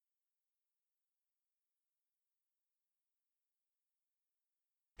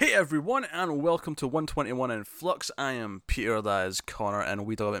Hey everyone, and welcome to 121 in Flux. I am Peter, that is Connor, and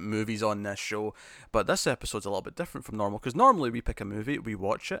we talk about movies on this show. But this episode's a little bit different from normal, because normally we pick a movie, we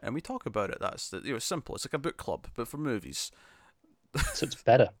watch it, and we talk about it. It's simple. It's like a book club, but for movies. So it's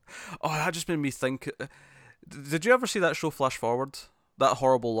better. Oh, that just made me think. Did you ever see that show Flash Forward? That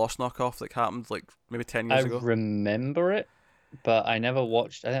horrible Lost knockoff that happened like maybe 10 I years ago? remember it, but I never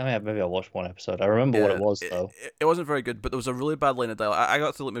watched. I think maybe I watched one episode. I remember what it Yeah, was it, though. it wasn't very good, but there was a really bad line of dialogue. I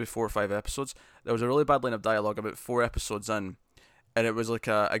got to like maybe 4 or 5 episodes. There was a really bad line of dialogue about 4 episodes in, and it was like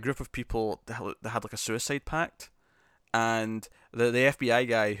a group of people that had like a suicide pact, and the FBI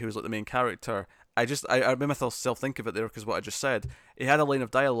guy who was like the main character. I made myself think of it there because what I just said. He had a line of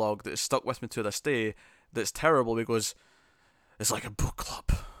dialogue that has stuck with me to this day. That's terrible because it's like a book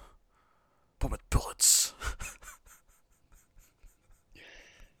club, but with bullets.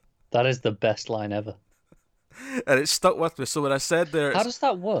 That is the best line ever. And it stuck with me. So when I said there, How it's does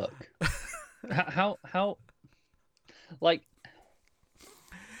that work? How like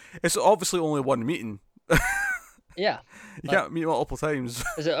it's obviously only one meeting. yeah. You Like, can't meet multiple times.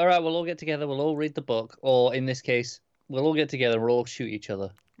 is it all right? We'll all get together. We'll all read the book, or in this case, we'll all get together. We'll all shoot each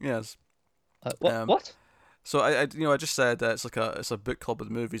other. Yes. What? Um. What? So I just said that it's a book club with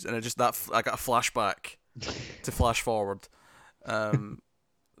movies, and I got a flashback to Flash Forward. Um.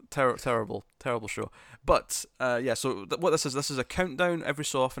 Terrible show. But yeah, so what this is a countdown every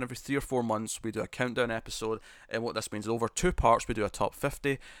so often, every 3 or 4 months, we do a countdown episode, and what this means is over 2 parts we do a top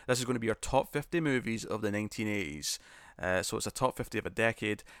 50. This is going to be our top 50 movies of the 1980s. So it's a top 50 of a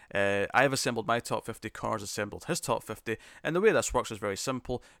decade. I have assembled my top 50. Connor's assembled his top 50. And the way this works is very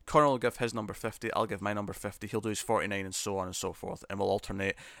simple. Connor will give his number 50. I'll give my number 50. He'll do his 49, and so on and so forth. And we'll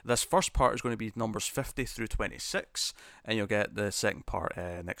alternate. This first part is going to be numbers 50 through 26. And you'll get the second part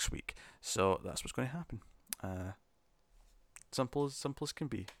next week. So that's what's going to happen. Simple as can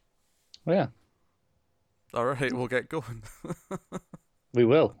be. Well, yeah, Alright, we'll get going. we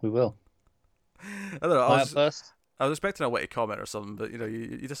will. We will. I don't know. My first. I was expecting a witty comment or something, but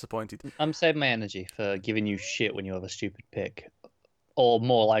you're disappointed. I'm saving my energy for giving you shit when you have a stupid pick, or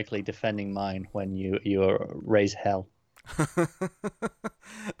more likely defending mine when you raise hell.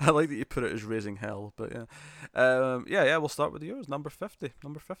 I like that you put it as raising hell, but yeah, yeah. We'll start with yours, number 50.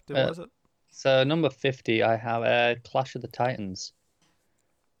 Number 50. What is it? So number 50, I have Clash of the Titans.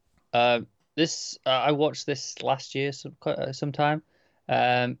 This I watched this last year sometime.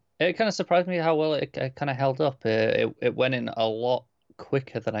 It kind of surprised me how well it kind of held up. It went in a lot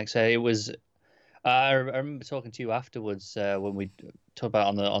quicker than I say. It was. I remember talking to you afterwards when we talked about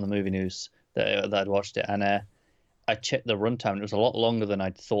on the movie news that I'd watched it, and I checked the runtime. It was a lot longer than I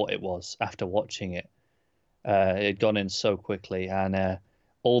thought it was after watching it. It had gone in so quickly, and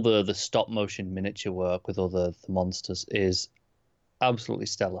all the stop motion miniature work with all the monsters is absolutely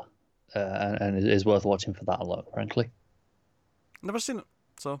stellar, and it is worth watching for that alone, frankly. Never seen it,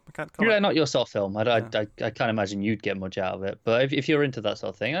 so I can't Yeah, comment. not your sort of film. Yeah. I can't imagine you'd get much out of it, but if you're into that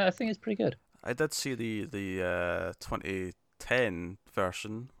sort of thing, I think it's pretty good. I did see the 2010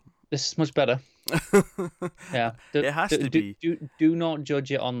 version. This is much better. Yeah. It has to be. Do not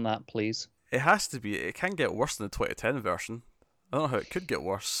judge it on that, please. It has to be. It can get worse than the 2010 version. I don't know how it could get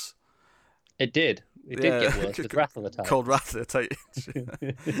worse. It did. It did get worse with Wrath of the Titans. Called Wrath of the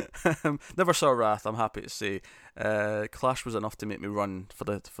Titans. Never saw Wrath. I'm happy to say. Clash was enough to make me run for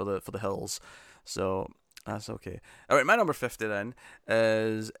the hills. So that's okay. All right, my number 50 then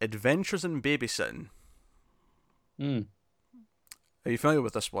is Adventures in Babysitting. Hmm. Are you familiar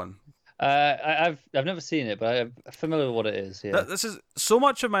with this one? I've never seen it, but I'm familiar with what it is. Yeah. This is so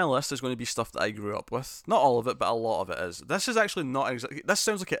much of my list is going to be stuff that I grew up with. Not all of it, but a lot of it is. This is actually not exactly. This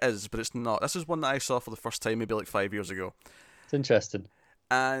sounds like it is, but it's not. This is one that I saw for the first time maybe like 5 years ago, It's interesting.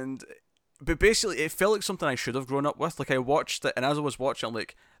 and but basically it felt like something I should have grown up with. Like I watched it, and as I was watching, I'm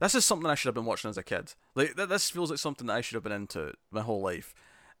like, this is something I should have been watching as a kid. Like this feels like something that I should have been into my whole life.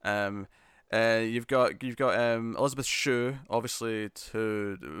 Um, you've got Elizabeth Shue, obviously,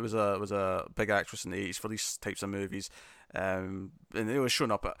 who was a big actress in the 80s for these types of movies. And it was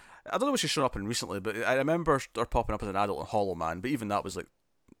shown up. I don't know what she's shown up in recently, but I remember her popping up as an adult in Hollow Man. But even that was like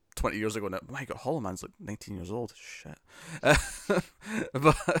 20 years ago now. My God, Hollow Man's like 19 years old. Shit.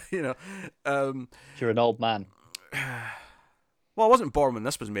 But You're an old man. well, I wasn't born when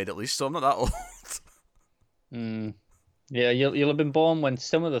this was made, at least, so I'm not that old. Mm. Yeah, you'll have been born when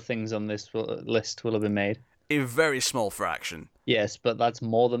some of the things on this list will have been made. A very small fraction. Yes, but that's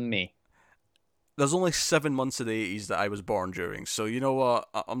more than me. There's only 7 months of the 80s that I was born during, so you know what?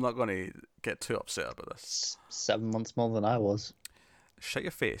 I'm not going to get too upset about this. 7 months more than I was. Shut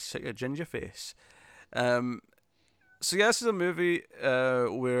your face. Shut your ginger face. So yeah, this is a movie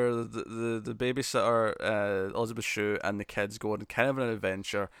where the babysitter Elizabeth Shue and the kids go on kind of an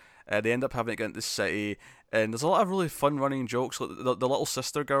adventure. They end up having to get into the city, and there's a lot of really fun running jokes. Like the little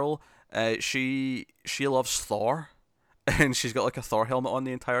sister girl, she loves Thor, and she's got like a Thor helmet on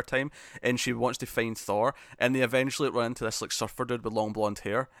the entire time, and she wants to find Thor, and they eventually run into this like surfer dude with long blonde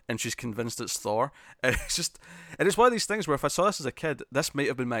hair, and she's convinced it's Thor, and it's one of these things where if I saw this as a kid, this might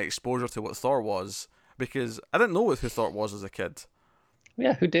have been my exposure to what Thor was, because I didn't know who Thor was as a kid.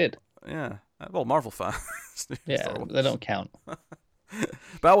 Yeah, who did? Yeah, well, Marvel fans. Yeah, they don't count.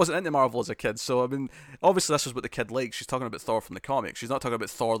 But I wasn't into Marvel as a kid, so I mean, obviously this was what the kid likes. She's talking about Thor from the comics. She's not talking about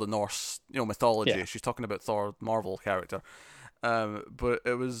Thor the Norse, mythology. Yeah. She's talking about Thor Marvel character. But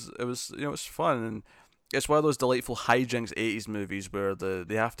it was it's fun, and it's one of those delightful hijinks '80s movies where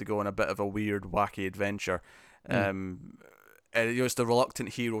they have to go on a bit of a weird, wacky adventure. And it's the reluctant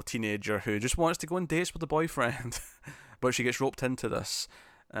hero teenager who just wants to go on dates with a boyfriend, but she gets roped into this.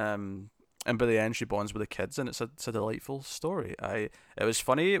 And by the end, she bonds with the kids, and it's a delightful story. It was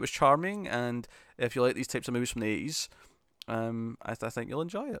funny, it was charming, and if you like these types of movies from the '80s, I think you'll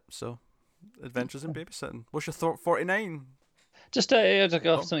enjoy it. So, Adventures in Babysitting. What's your thought? 49. Just to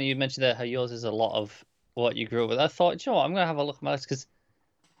go off something you mentioned there, how yours is a lot of what you grew up with. I thought, you know what, I'm gonna have a look at my list because,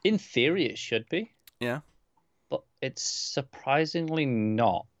 in theory, it should be. Yeah. But it's surprisingly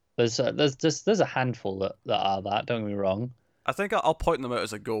not. There's a handful that are that. Don't get me wrong. I think I'll point them out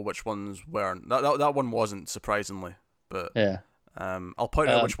as I go. Which ones weren't? That one wasn't, surprisingly, but yeah. I'll point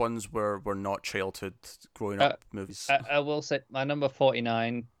out which ones were not childhood growing up movies. I will say my number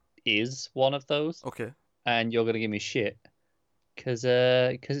 49 is one of those. Okay. And you're gonna give me shit because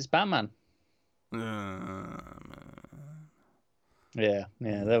it's Batman. Yeah,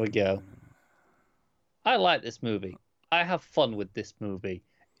 there we go. I like this movie. I have fun with this movie.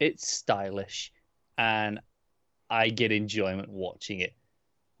 It's stylish, and I get enjoyment watching it.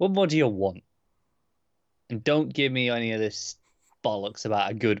 What more do you want? And don't give me any of this bollocks about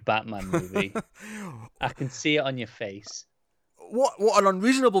a good Batman movie. I can see it on your face. What an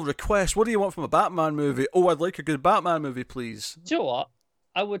unreasonable request. What do you want from a Batman movie? Oh, I'd like a good Batman movie, please. Do you know what?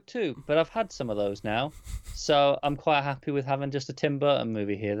 I would too, but I've had some of those now. So I'm quite happy with having just a Tim Burton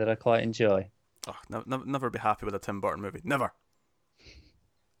movie here that I quite enjoy. Oh, never be happy with a Tim Burton movie. Never.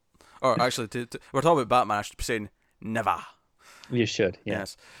 Or actually, we're talking about Batman. I should be saying never. You should, yeah.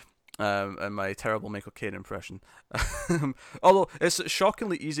 Yes. And my terrible Michael Caine impression. Although it's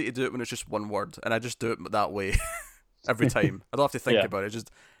shockingly easy to do it when it's just one word, and I just do it that way every time. I don't have to think about it. Just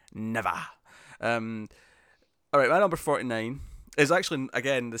never. All right, my number 49 is actually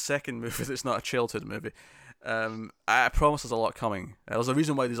again the second movie that's not a childhood movie. I promise there's a lot coming. There's a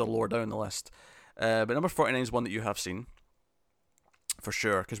reason why these are lower down the list. But number 49 is one that you have seen for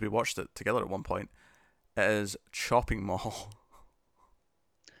sure because we watched it together at one point. It is Chopping Mall.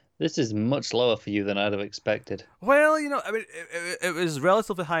 This is much lower for you than I'd have expected. Well, I mean, it was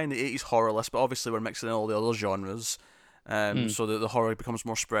relatively high in the 80s horror list, but obviously we're mixing in all the other genres, so that the horror becomes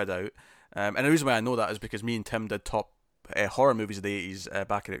more spread out. And the reason why I know that is because me and Tim did top horror movies of the 80s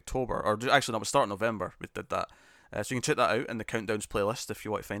back in October, or actually, no, it was start of November we did that. So you can check that out in the Countdowns playlist if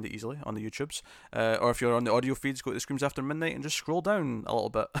you want to find it easily on the YouTubes. Or if you're on the audio feeds, go to Screams After Midnight and just scroll down a little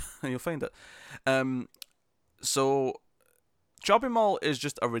bit and you'll find it. So Chopping Mall is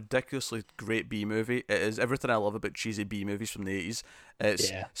just a ridiculously great B movie. It is everything I love about cheesy B movies from the 80s. It's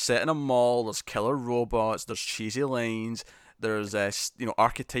set in a mall, there's killer robots, there's cheesy lines, there's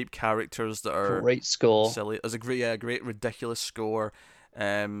archetype characters that are great score. Silly. There's a great ridiculous score.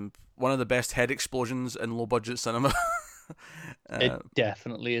 One of the best head explosions in low budget cinema. It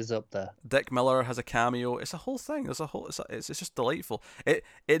definitely is up there. Dick Miller has a cameo. It's a whole thing. It's just delightful.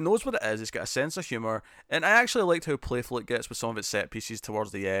 It knows what it is. It's got a sense of humor, and I actually liked how playful it gets with some of its set pieces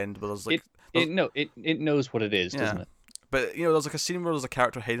towards the end. But it knows what it is, doesn't it? But there's like a scene where there's a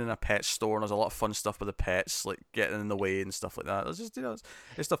character hiding in a pet store, and there's a lot of fun stuff with the pets, like getting in the way and stuff like that. There's just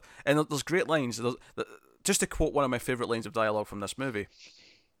it's stuff, and there's great lines. Just to quote one of my favorite lines of dialogue from this movie.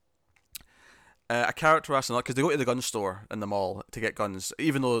 A character asks because they go to the gun store in the mall to get guns,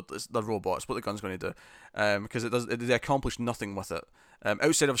 even though they're robots. What the gun's going to do? Because they accomplish nothing with it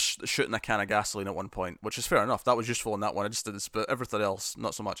outside of shooting a can of gasoline at one point, which is fair enough. That was useful in that one. I just didn't, but everything else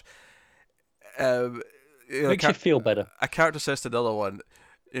not so much. Makes you feel better. A character says to the other one,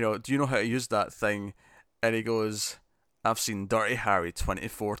 do you know how to use that thing? And he goes, "I've seen Dirty Harry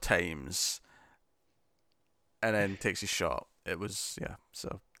 24 times," and then takes his shot. It was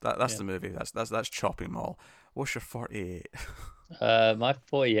so. That's the movie. That's Chopping Mall. What's your 48? My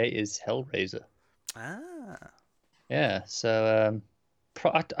 48 is Hellraiser. Ah. Yeah. So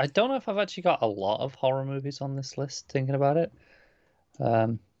I don't know if I've actually got a lot of horror movies on this list. Thinking about it,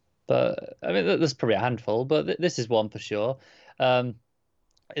 um, but I mean, there's probably a handful, but this is one for sure. Um,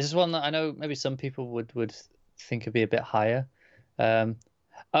 this is one that I know maybe some people would think would be a bit higher. Um,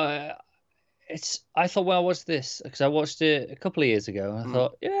 uh, I thought when I watched this because I watched it a couple of years ago, and I Mm.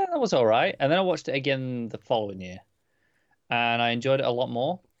 thought, yeah, that was all right, and then I watched it again the following year, and I enjoyed it a lot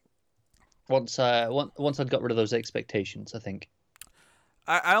more once I'd got rid of those expectations. I think.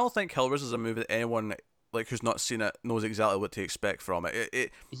 I don't think Hellraiser is a movie that anyone like who's not seen it knows exactly what to expect from it.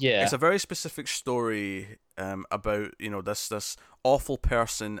 It's Yeah, a very specific story about this awful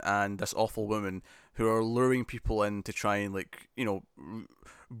person and this awful woman who are luring people in to try and like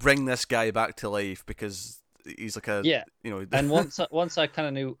bring this guy back to life because he's like a yeah. you know And once I kind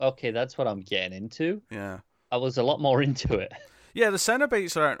of knew, okay, that's what I'm getting into, yeah. I was a lot more into it. Yeah, the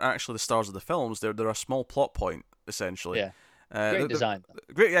Cenobites aren't actually the stars of the films. They're a small plot point essentially. Yeah, They're great design.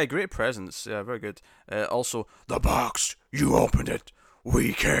 great, yeah, great presence. Yeah, very good. Also, the box you opened it,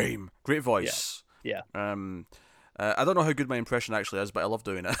 we came. Great Yeah, voice. yeah. I don't know how good my impression actually is, but I love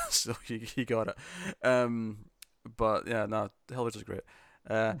doing it. So you got it. But yeah, no, Hellraiser's great.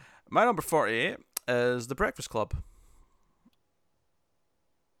 Uh, my number 48 is The Breakfast Club,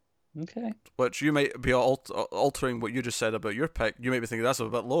 Okay. which you might be altering what you just said about your pick. You might be thinking that's a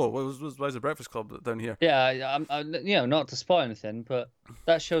bit low. Why is The Breakfast Club down here? Yeah, not to spoil anything, but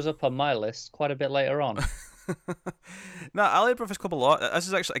that shows up on my list quite a bit later on. No, I like Breakfast Club a lot. This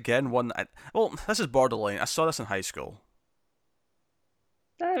is actually again one. Well, this is borderline. I saw this in high school.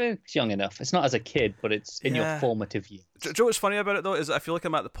 I mean, it's young enough. It's not as a kid, but it's in your Yeah. formative years. Do you know what's funny about it though? Is I feel like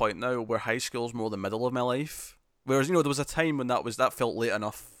I'm at the point now where high school's more the middle of my life. Whereas there was a time when that felt late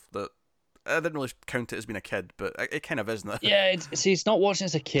enough that I didn't really count it as being a kid, but it kind of is now. Yeah, it's not watching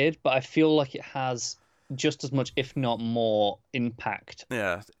as a kid, but I feel like it has just as much, if not more, impact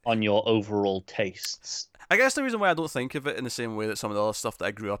Yeah, on your overall tastes. I guess the reason why I don't think of it in the same way that some of the other stuff that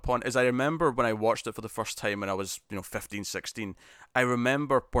I grew up on is I remember when I watched it for the first time when I was 15, 16. I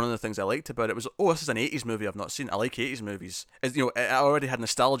remember one of the things I liked about it was, oh, this is an 80s movie I've not seen. I like 80s movies. I already had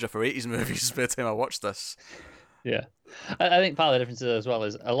nostalgia for 80s movies by the time I watched this. Yeah, I think part of the difference as well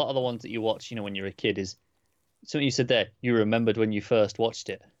is a lot of the ones that you watch, when you're a kid, is something you said there. You remembered when you first watched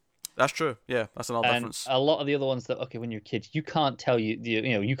it. That's true. Yeah, that's another And difference. a lot of the other ones that, okay, when you're a kid, you can't tell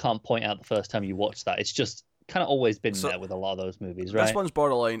you can't point out the first time you watched that. It's just kind of always been So there with a lot of those movies, this right? one's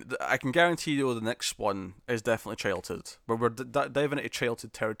borderline. I can guarantee you the next one is definitely childhood. Where we're diving into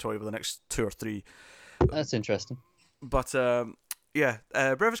childhood territory with the next two or three. That's interesting. But yeah,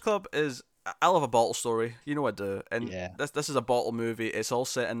 Breakfast Club is. I love a bottle story. You know I do. And Yeah. this is a bottle movie. It's all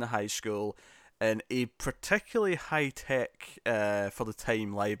set in the high school in a particularly high tech for the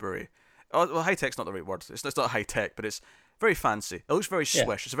time library. Oh, well, high tech's not the right word. It's not high tech, but it's very fancy. It looks very Yeah.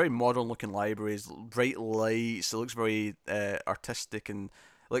 swish. It's a very modern looking library. It's bright lights. It looks very artistic and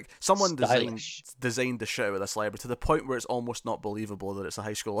like someone Stylish. designed the shit out of this library to the point where it's almost not believable that it's a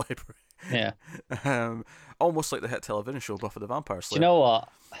high school library. Yeah. Almost like the hit television show Buffy the Vampire Do Slayer. you know what?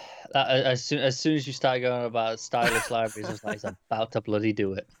 As soon as you start going about stylish libraries, I was like, he's about to bloody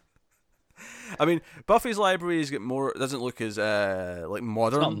do it. I mean, Buffy's libraries get more doesn't look as like It's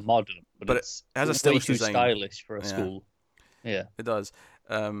modern. not modern, but it's it has a way stylish too design. stylish for a Yeah. school. Yeah. It does.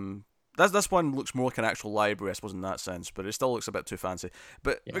 This one looks more like an actual library, I suppose, in that sense, but it still looks a bit too fancy.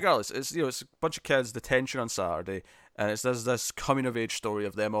 But Yeah. regardless, it's a bunch of kids detention on Saturday, and it's this coming of age story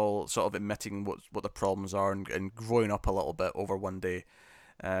of them all sort of admitting what the problems are and growing up a little bit over one day.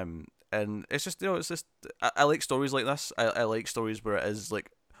 And it's just I like stories like this. I like stories where it is like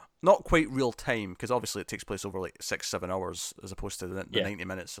not quite real time because obviously it takes place over like 6-7 hours as opposed to the Yeah. 90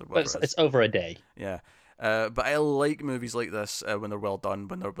 minutes or But whatever. it's, it is. it's over a day. Yeah, but I like movies like this when they're well done,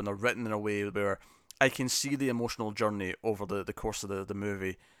 when they're written in a way where I can see the emotional journey over the course of the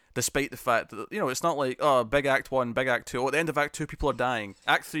movie, despite the fact that it's not like big act 1, big act 2. Oh, at the end of act 2, people are dying.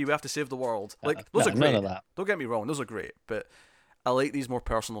 Act 3, we have to save the world. Like those No, are great. none of that. Don't get me wrong, those are great, but I like these more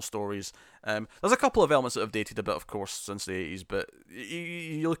personal stories. There's a couple of elements that have dated a bit, of course, since the 80s, but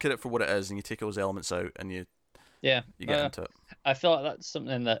you look at it for what it is, and you take those elements out, and you Yeah. get into it. I feel like that's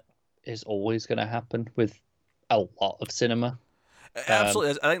something that is always going to happen with a lot of cinema. It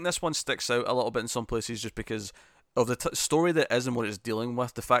absolutely is. I think this one sticks out a little bit in some places just because of the story that it is and what it's dealing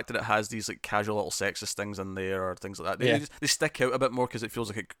with. The fact that it has these like casual little sexist things in there or things like that. Yeah. They stick out a bit more because it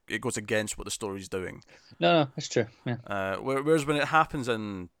feels like it goes against what the story's doing. No, that's true. Yeah. Whereas when it happens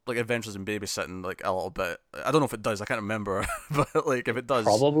in like Adventures in Babysitting, like a little bit, I don't know if it does. I can't remember, but like if it does,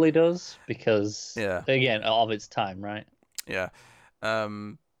 Probably does because, Yeah. again, of its time, right? yeah.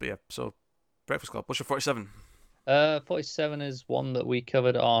 But yeah. So Breakfast Club. What's your 47? 47 is one that we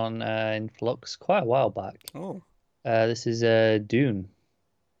covered on Influx quite a while back. Oh. This is Dune.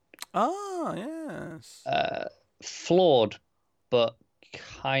 Ah, yes. Flawed, but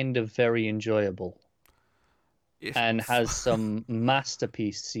kind of very enjoyable, If, and has some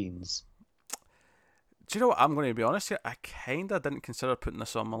masterpiece scenes. do you know what? I'm going to be honest here. I kind of didn't consider putting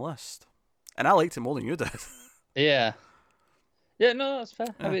this on my list. And I liked it more than you did. Yeah. Yeah, no, that's fair.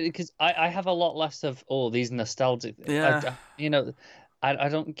 Yeah. I mean, because I have a lot less of these nostalgic. Yeah. I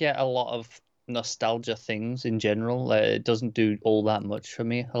don't get a lot of nostalgia things in general. It doesn't do all that much for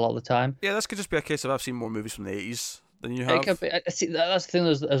me a lot of the time. Yeah, this could just be a case of I've seen more movies from the 80s than you It have. could be, I see, that's the thing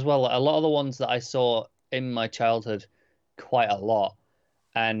as well. Like, a lot of the ones that I saw in my childhood, quite a lot,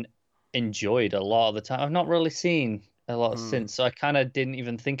 and enjoyed a lot of the time. I've not really seen a lot Hmm. since, so I kind of didn't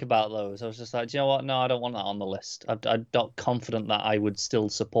even think about those. I was just like, do you know what? No, I don't want that on the list. I'm not confident that I would still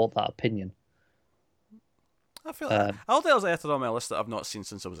support that opinion. I feel like Uh, I don't think there's anything on my list that I've not seen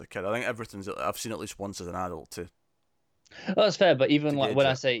since I was a kid. I think everything's I've seen at least once as an adult that's fair, but even to like gauge when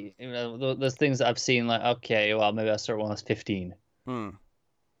I it. say, there's things that I've seen, like, okay, well, maybe I saw it when I was 15, Hmm.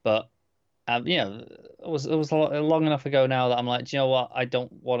 but it was long enough ago now that I'm like, do you know what? I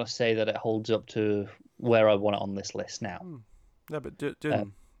don't want to say that it holds up to where I want it on this list now. Hmm. Yeah, but Uh,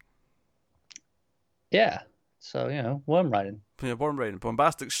 Dune. yeah, so worm riding. Yeah, Born Rain,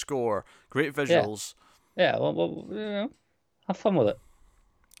 bombastic score, great Yeah, visuals. yeah. Well, have fun with it.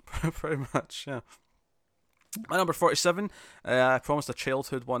 Pretty much, yeah. My number 47, I promised a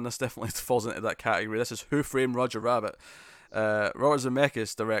childhood one. This definitely falls into that category. This is Who Framed Roger Rabbit. Robert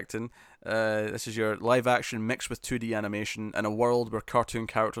Zemeckis directing. This is your live action mixed with 2D animation in a world where cartoon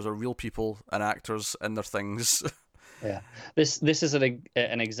characters are real people and actors in their things. Yeah, this is an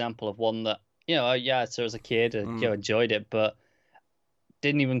example of one that yeah, so as a kid, Mm. enjoyed it, but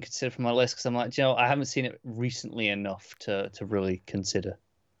didn't even consider for my list because I'm like, I haven't seen it recently enough to really consider.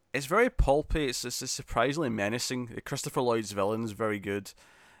 It's very pulpy. It's surprisingly menacing. Christopher Lloyd's villain is very good.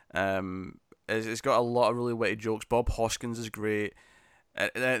 It's got a lot of really witty jokes. Bob Hoskins is great.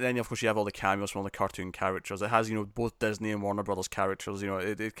 Then of course you have all the cameos from all the cartoon characters. It has both Disney and Warner Brothers characters.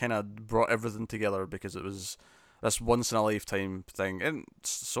 It kind of brought everything together because it was this once in a lifetime thing, and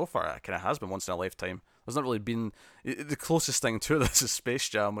so far it kind of has been once in a lifetime. There's not really been the closest thing to this is Space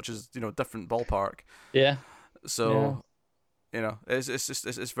Jam, which is different ballpark. Yeah, yeah, So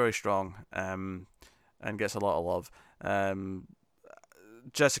it's very strong, and gets a lot of love. Um,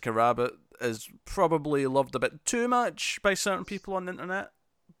 Jessica Rabbit is probably loved a bit too much by certain people on the internet,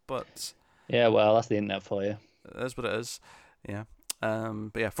 but yeah. Well, that's the internet for you. it is what it is. Yeah.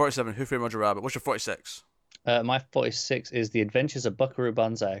 But yeah, 47. Who Framed Roger Rabbit? What's your 46? My 46 is The Adventures of Buckaroo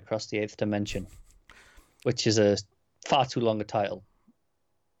Banzai Across the Eighth Dimension, which is a far too long a title.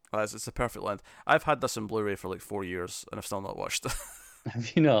 It's a perfect length. I've had this on Blu-ray for like 4 years, and I've still not watched it.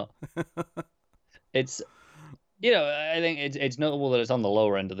 Have you not? It's I think it's notable that it's on the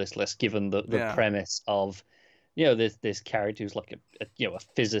lower end of this list, given the Yeah. premise of this character who's like a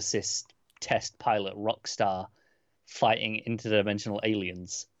physicist, test pilot, rock star fighting interdimensional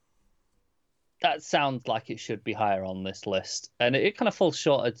aliens. That sounds like it should be higher on this list, and it kind of falls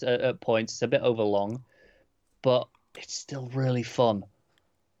short at points. It's a bit overlong, but it's still really fun.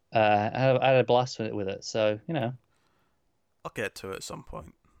 I had a blast with it, so I'll get to it at some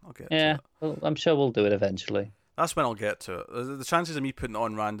point. I'll get to yeah, it. well, I'm sure we'll do it eventually. That's when I'll get to it. The chances of me putting it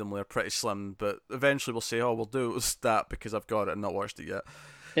on randomly are pretty slim, but eventually we'll say, "Oh, we'll do it with that because I've got it and not watched it yet."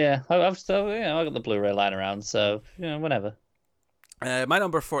 Yeah, I've still I got the Blu-ray lying around, so whenever. My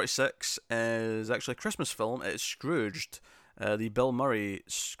number 46 is actually a Christmas film. It's Scrooged, the Bill Murray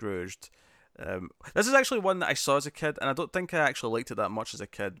Scrooged. This is actually one that I saw as a kid, and I don't think I actually liked it that much as a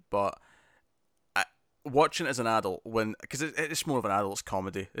kid, but watching it as an adult, because it's more of an adult's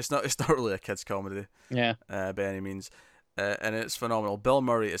comedy. It's not really a kid's comedy. Yeah, By any means. And it's phenomenal. Bill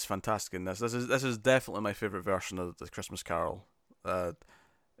Murray is fantastic in this. This is definitely my favorite version of the Christmas Carol.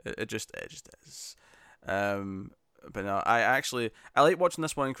 It just is. But no, I like watching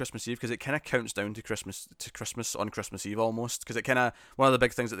this one on Christmas Eve because it kind of counts down to Christmas on Christmas Eve almost, because it kind of one of the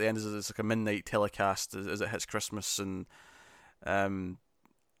big things at the end is it's like a midnight telecast as it hits Christmas, and um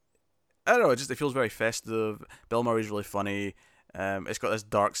I don't know, it feels very festive. Bill Murray's really funny. It's got this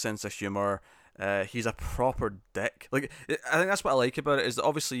dark sense of humor. He's a proper dick. Like, I think that's what I like about it, is that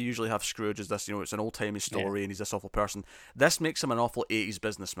obviously you usually have Scrooge as this, it's an old timey story, and he's this awful person. This makes him an awful 80s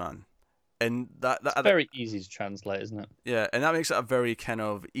businessman, and it's very easy to translate, isn't it? yeah, and that makes it a very kind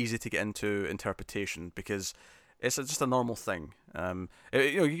of easy to get into interpretation because it's just a normal thing.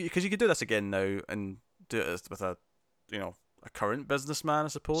 Because you could do this again now and do it with a current businessman, I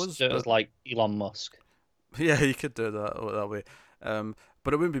suppose. So it was But like Elon Musk. Yeah, you could do that way.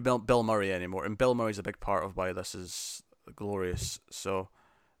 But it wouldn't be Bill Murray anymore, and Bill Murray's a big part of why this is glorious. So,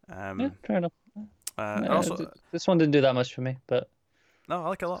 Yeah, um, fair enough. also This one didn't do that much for me, but no, I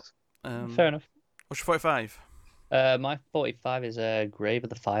like it a lot. fair enough. What's your 45? My 45 is Grave of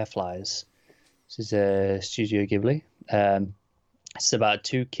the Fireflies. This is Studio Ghibli. It's about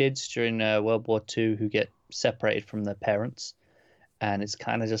two kids during World War II who get separated from their parents, and it's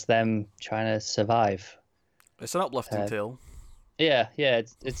kind of just them trying to survive. It's an uplifting tale. Yeah,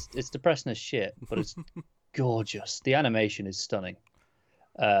 it's depressing as shit, but it's gorgeous. The animation is stunning.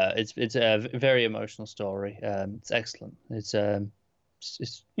 It's a very emotional story. It's excellent. It's have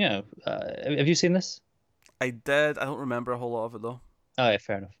you seen this? I did. I don't remember a whole lot of it though. Oh yeah,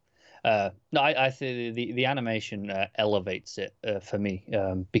 fair enough. No, I think the animation elevates it for me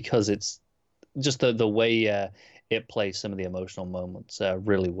because it's just the way it plays some of the emotional moments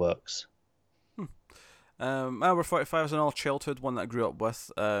really works. My number 45 is another childhood one that I grew up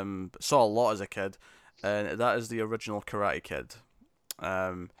with. Saw a lot as a kid, and that is the original Karate Kid.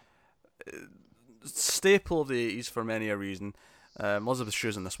 Staple of the 80s for many a reason. Elizabeth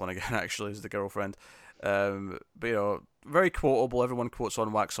Shue's in this one again, actually, is the girlfriend. But very quotable. Everyone quotes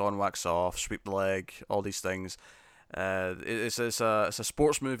on, wax off, sweep the leg, all these things. It's a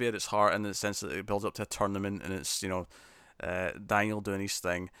sports movie at its heart, in the sense that it builds up to a tournament, and it's Daniel doing his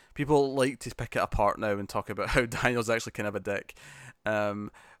thing. People like to pick it apart now and talk about how Daniel's actually kind of a dick,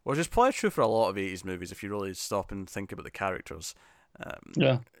 which is probably true for a lot of 80s movies if you really stop and think about the characters.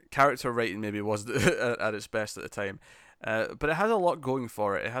 Character writing maybe was at its best at the time. But it has a lot going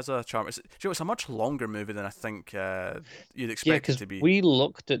for it. It has a charm. It's a much longer movie than I think you'd expect it to be. We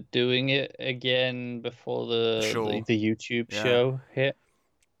looked at doing it again before the YouTube show hit,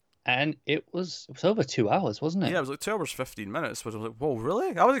 and it was over 2 hours, wasn't it? Yeah, it was like 2 hours 15 minutes. Which I was like, whoa,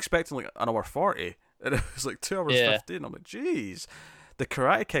 really? I was expecting like an hour 40, and it was like 2 hours 15. I'm like, jeez, the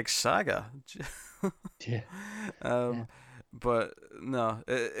Karate Kid saga. But no,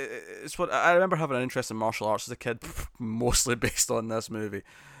 it's what I remember having an interest in martial arts as a kid, mostly based on this movie.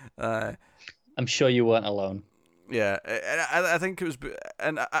 I'm sure you weren't alone. Yeah, I think it was,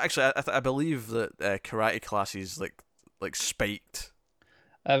 and actually, I believe that karate classes like spiked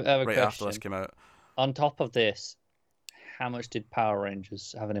I have a right question. after this came out. On top of this, how much did Power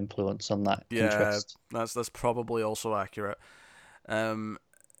Rangers have an influence on that interest? That's probably also accurate.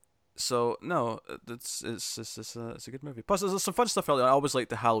 So no, it's a good movie. Plus, there's some fun stuff early on. I always like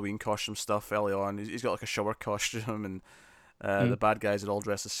the Halloween costume stuff early on. He's got like a shower costume, and the bad guys are all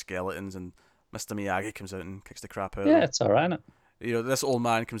dressed as skeletons, and Mr. Miyagi comes out and kicks the crap out of them. It's alright. This old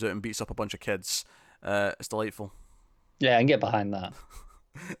man comes out and beats up a bunch of kids. It's delightful. Yeah, I can get behind that.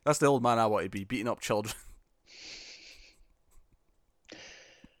 That's the old man I want to be, beating up children.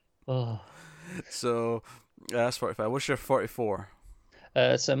 So, that's 45. What's your 44?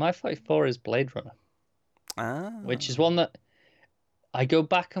 So my 44 is Blade Runner, which is one that I go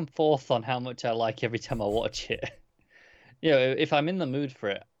back and forth on how much I like every time I watch it. If I'm in the mood for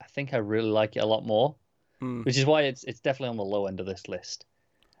it, I think I really like it a lot more, which is why it's definitely on the low end of this list.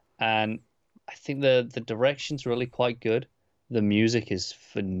 And I think the direction's really quite good. The music is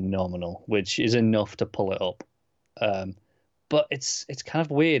phenomenal, which is enough to pull it up. But it's kind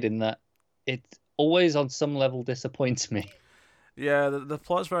of weird in that it always on some level disappoints me. Yeah, the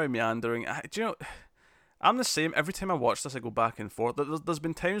plot's very meandering. I'm the same. Every time I watch this, I go back and forth. There's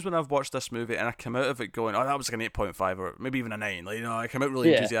been times when I've watched this movie and I come out of it going, oh, that was like an 8.5 or maybe even a 9. I come out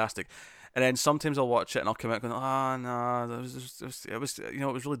really enthusiastic. And then sometimes I'll watch it and I'll come out going, oh, no, it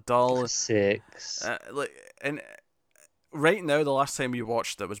was really dull. 6. Right now, the last time you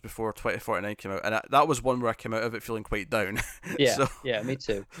watched it was before 2049 came out, and that was one where I came out of it feeling quite down. Yeah, me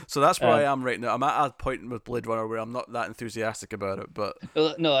too. So that's where I am right now. I'm at a point with Blade Runner where I'm not that enthusiastic about it, but...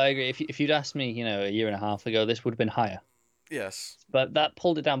 No, I agree. If you'd asked me, a year and a half ago, this would have been higher. Yes. But that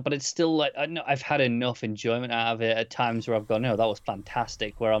pulled it down, but it's still like, I've had enough enjoyment out of it at times where I've gone, no, that was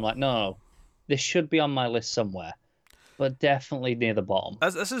fantastic, where I'm like, no, this should be on my list somewhere. But definitely near the bottom.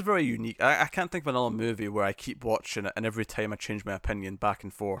 This is very unique. I can't think of another movie where I keep watching it and every time I change my opinion back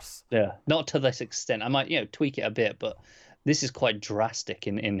and forth. Yeah, not to this extent. I might, tweak it a bit, but this is quite drastic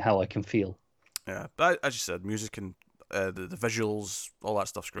in how I can feel. Yeah, but as you said, music and the visuals, all that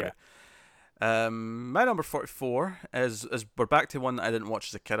stuff's great. Yeah. My number 44 is we're back to one that I didn't watch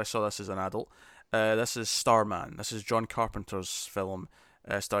as a kid. I saw this as an adult. This is Starman. This is John Carpenter's film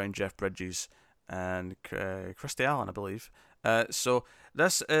starring Jeff Bridges and Christy Allen, I believe. So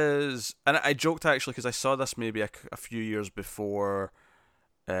this is, and I joked actually because I saw this maybe a few years before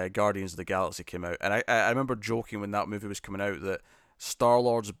Guardians of the Galaxy came out, and I remember joking when that movie was coming out that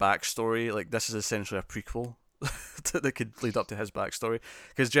Star-Lord's backstory, like this is essentially a prequel that could lead up to his backstory,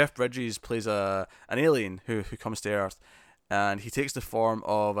 because Jeff Bridges plays an alien who comes to Earth, and he takes the form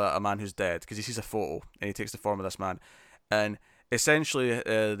of a man who's dead because he sees a photo, and he takes the form of this man, and essentially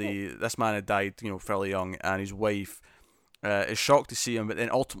this man had died, fairly young, and his wife is shocked to see him, but then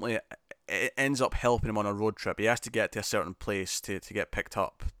ultimately it ends up helping him on a road trip. He has to get to a certain place to get picked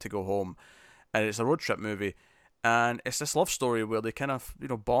up to go home, and it's a road trip movie. And it's this love story where they kind of,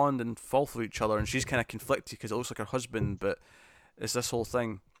 bond and fall for each other, and she's kind of conflicted because it looks like her husband, but it's this whole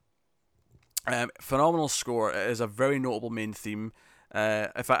thing. Phenomenal score. It is a very notable main theme.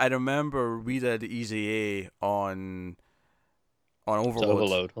 If I remember, we did Easy A on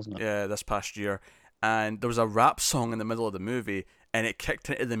Overload, wasn't it? Yeah, this past year, and there was a rap song in the middle of the movie, and it kicked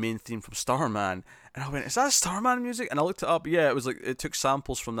into the main theme from Starman, and I went, "Is that Starman music?" And I looked it up. Yeah, it was like it took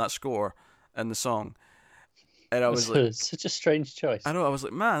samples from that score in the song. And I was like, such a strange choice. I know. I was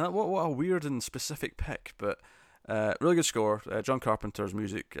like, man, what a weird and specific pick, but really good score. John Carpenter's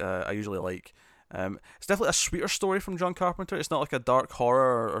music I usually like. It's definitely a sweeter story from John Carpenter. It's not like a dark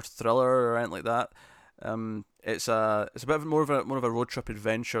horror or thriller or anything like that. It's a bit more of a road trip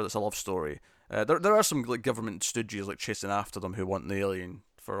adventure that's a love story. There are some like government stooges like chasing after them who want the alien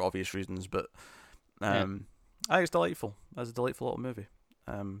for obvious reasons, but I think it's delightful. It's a delightful little movie.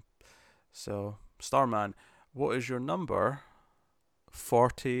 So Starman. What is your number?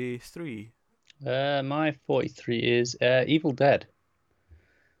 43. My 43 is Evil Dead.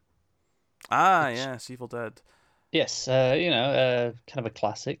 Yes, Evil Dead. Yes, kind of a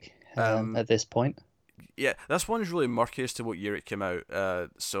classic at this point. Yeah, this one's really murky as to what year it came out.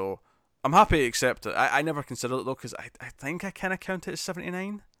 So I'm happy to accept it. I never considered it though, because I think I kind of count it as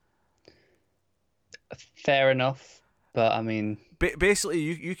 79. Fair enough, but I mean, basically,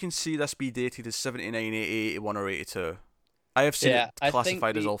 you can see this be dated as 79, 80, 81, or 82. I have seen it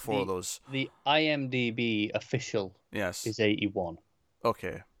classified as all four of those. The IMDb official is 81.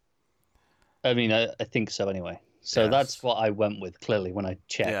 Okay. I mean, I think so anyway. So that's what I went with, clearly, when I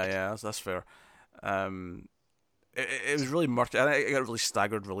checked. Yeah, that's fair. It was really murky. I think it got really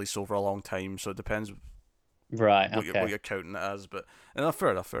staggered release over a long time, so it depends what you're counting it as. But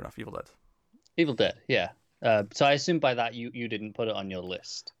fair enough. Evil Dead. Evil Dead, yeah. So I assume by that you didn't put it on your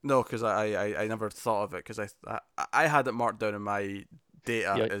list. No, because I never thought of it, because I had it marked down in my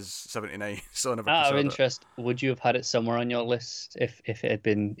data as 79, so I never. Out of interest, would you have had it somewhere on your list if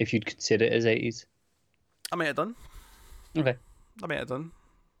you'd consider it as 80s? I might have done. Okay. I might have done.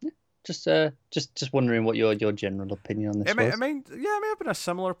 Yeah. Just wondering what your general opinion on this was. It may have been a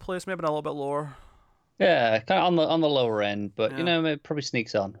similar place, maybe a little bit lower. Yeah, kind of on the lower end, but it probably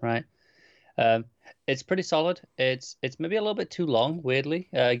sneaks on, right? It's pretty solid. It's maybe a little bit too long, weirdly,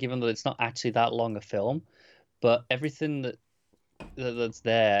 given that it's not actually that long a film. But everything that's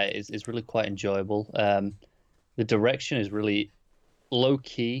there is really quite enjoyable. The direction is really low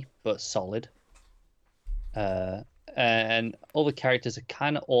key but solid. And all the characters are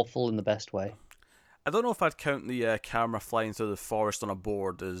kind of awful in the best way. I don't know if I'd count the camera flying through the forest on a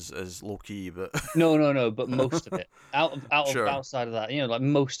board as low key, but no. But most of it, outside of that, like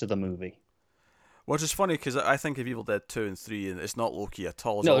most of the movie. Which is funny, because I think of Evil Dead 2 and 3, and it's not low-key at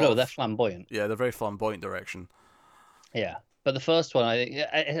all. No, they're flamboyant. Yeah, they're very flamboyant direction. Yeah, but the first one, I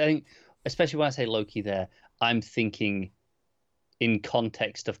think, especially when I say low-key there, I'm thinking in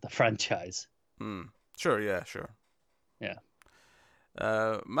context of the franchise. Sure, yeah, sure. Yeah.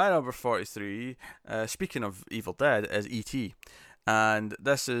 My number 43, speaking of Evil Dead, is E.T., and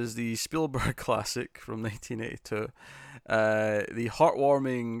this is the Spielberg classic from 1982. The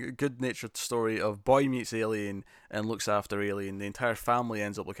heartwarming, good-natured story of boy meets alien and looks after alien. The entire family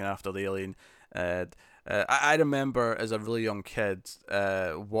ends up looking after the alien. I remember as a really young kid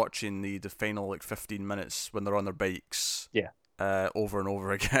watching the final 15 minutes when they're on their bikes. Yeah. Over and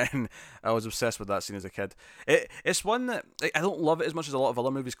over again. I was obsessed with that scene as a kid. It's one that I don't love it as much as a lot of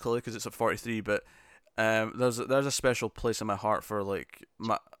other movies, clearly, because it's at 43, but there's a special place in my heart for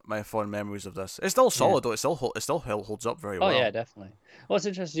my fond memories of this. It's still solid though. It still holds up very well. Oh yeah, definitely. Well, it's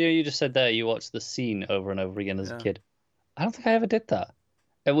interesting. You just said there you watched the scene over and over again as a kid. I don't think I ever did that.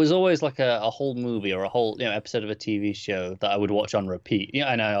 It was always like a whole movie or a whole episode of a TV show that I would watch on repeat.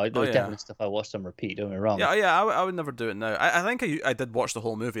 I know there was definitely stuff I watched on repeat. Don't get me wrong. Yeah. I would never do it now. I think I did watch the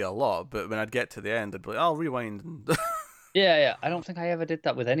whole movie a lot, but when I'd get to the end, I'd be like, I'll rewind. Yeah. I don't think I ever did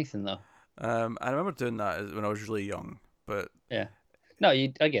that with anything though. I remember doing that when I was really young, but yeah. No, I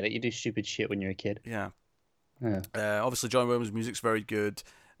get it. You do stupid shit when you're a kid. Yeah. Yeah. Obviously, John Williams' music's very good.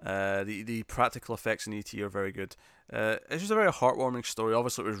 The practical effects in E.T. are very good. It's just a very heartwarming story.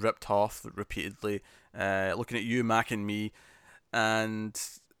 Obviously, it was ripped off repeatedly. Looking at you, Mac, and me. and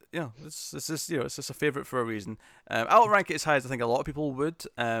it's just it's just a favorite for a reason. I don't rank it as high as I think a lot of people would.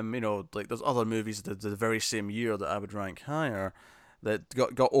 Like there's other movies that the very same year that I would rank higher that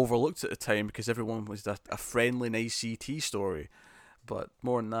got overlooked at the time because everyone was a friendly, nice ET story. But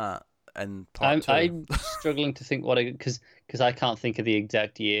more than that, and part two. I'm struggling to think what because I can't think of the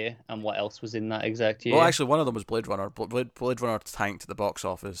exact year and what else was in that exact year. Well, actually, one of them was Blade Runner. Blade Runner tanked at the box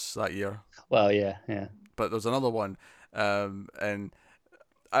office that year. Well, yeah. But there's another one, and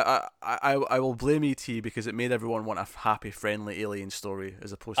I will blame ET because it made everyone want a happy, friendly alien story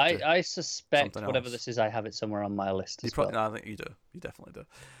as opposed to. I suspect whatever else. this is, I have it somewhere on my list as well. No, I think you do. You definitely do.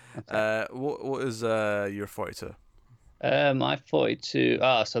 Okay. What is your 42? My 42.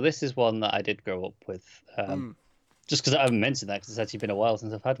 So this is one that I did grow up with. Just because I haven't mentioned that, because it's actually been a while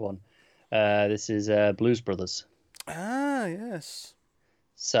since I've had one. This is Blues Brothers. Ah, yes.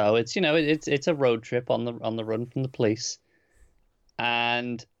 So it's it's a road trip on the run from the police,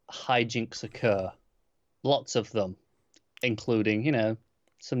 and hijinks occur, lots of them, including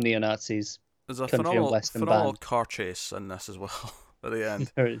some neo-Nazis. There's a country and western phenomenal band. car chase in this as well at the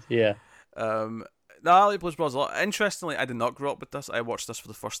end. Yeah. No, I like Blues Brothers a lot. Interestingly, I did not grow up with this. I watched this for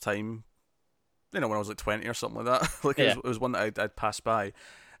the first time, when I was like 20 or something like that. It was one that I'd passed by,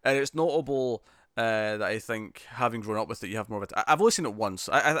 and it's notable that I think having grown up with it, you have more of it. I've only seen it once.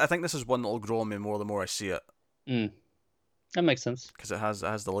 I think this is one that will grow on me more the more I see it. That makes sense because it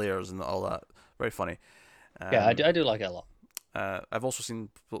has the layers and all that. Very funny. Yeah, I do like it a lot. I've also seen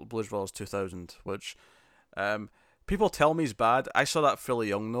Blues Brothers 2000, which people tell me is bad. I saw that fairly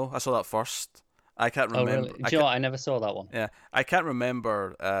young though. I saw that first. I can't remember. Oh, really? Do you know what? I never saw that one. Yeah, I can't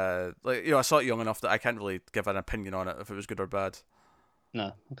remember. I saw it young enough that I can't really give an opinion on it if it was good or bad.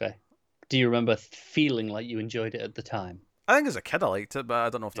 No, okay. Do you remember feeling like you enjoyed it at the time? I think as a kid I liked it, but I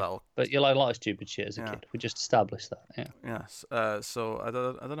don't know if that'll. But you like a lot of stupid shit as a kid. We just established that. Yeah. Yes. So I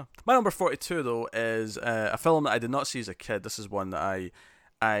don't know. My number 42 though is a film that I did not see as a kid. This is one that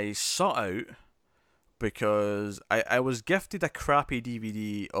I sought out because I was gifted a crappy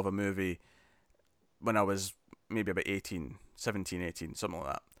DVD of a movie when I was maybe about 17, 18, something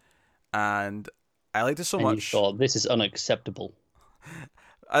like that. And I liked it so much. You thought, this is unacceptable.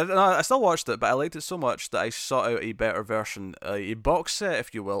 I still watched it, but I liked it so much that I sought out a better version, a box set,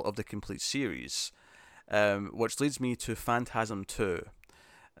 if you will, of the complete series, which leads me to Phantasm 2,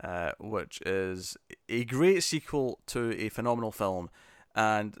 which is a great sequel to a phenomenal film.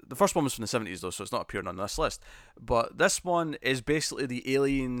 And the first one was from the 70s, though, so it's not appearing on this list. But this one is basically the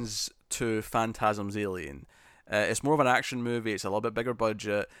Aliens to Phantasm's Alien. It's more of an action movie. It's a little bit bigger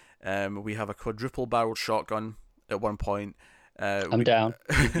budget. We have a quadruple-barreled shotgun at one point. I'm down.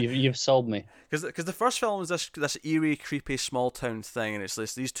 You've sold me. Because the first film is this eerie, creepy, small-town thing, and it's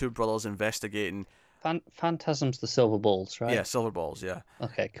these two brothers investigating... Phantasm's the silver balls, right? Yeah, silver balls, yeah.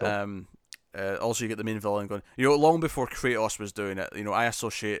 Okay, cool. Also, you get the main villain going. Long before Kratos was doing it, I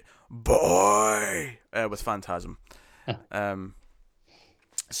associate boy with Phantasm.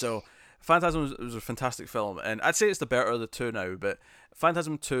 So Phantasm was a fantastic film, and I'd say it's the better of the two now. But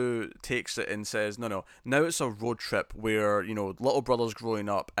Phantasm 2 takes it and says, no, now it's a road trip where little brothers growing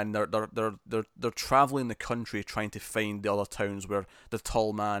up, and they're traveling the country trying to find the other towns where the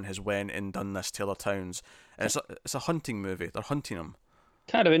tall man has went and done this to other towns. And it's a hunting movie. They're hunting them.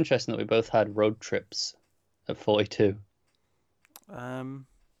 Kind of interesting that we both had road trips at 42. What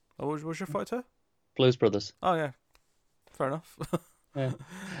was your 42? Blues Brothers. Oh yeah, fair enough. Yeah.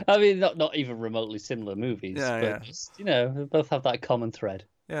 I mean, not even remotely similar movies, but just, we both have that common thread.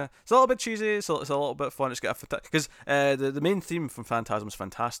 Yeah, it's a little bit cheesy. It's a little bit fun. It's got because the main theme from Phantasm is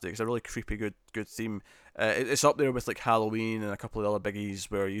fantastic. It's a really creepy, good theme. It's up there with like Halloween and a couple of other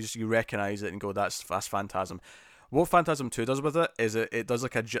biggies where you recognize it and go, that's Phantasm. What Phantasm 2 does with it is it does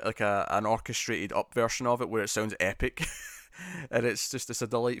like an orchestrated up version of it where it sounds epic. And it's a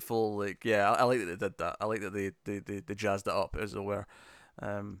delightful, I like that they did that. I like that they jazzed it up, as it were,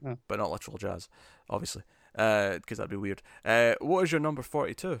 but not literal jazz, obviously, because that'd be weird. What is your number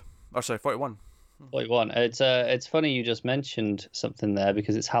 42? Or sorry, 41. 41. It's funny you just mentioned something there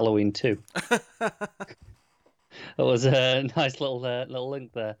because it's Halloween 2. That was a nice little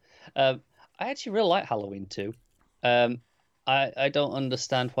link there. I actually really like Halloween 2. I don't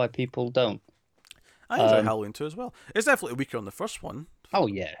understand why people don't. I enjoy Halloween 2 as well. It's definitely weaker on the first one. Oh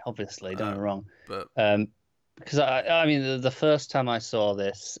yeah, obviously, don't get me wrong. But because I mean, the first time I saw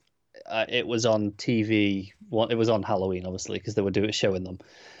this, it was on TV. It was on Halloween, obviously, because they were showing them,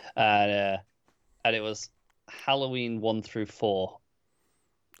 and it was Halloween 1 through 4.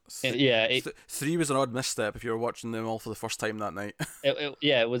 3 was an odd misstep if you were watching them all for the first time that night.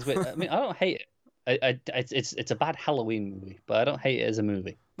 It was. I mean, I don't hate it. it's a bad Halloween movie, but I don't hate it as a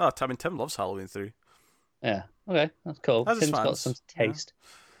movie. No, I mean Tim loves Halloween 3. Yeah. Okay, that's cool. As his Tim's got some fans. Yeah. taste.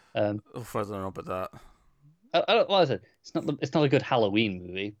 Um, Oh, I don't know about that. I don't, like I said, it's not a good Halloween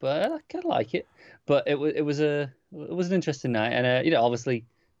movie, but I kind of like it. But it was an interesting night, and obviously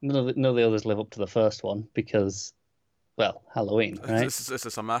none of the others live up to the first one because, well, Halloween, right? This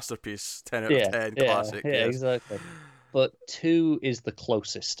is a masterpiece, 10 out of Yeah, 10, yeah, classic. yeah, Yes. exactly. But two is the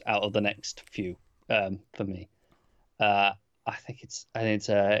closest out of the next few, for me. Uh, I think it's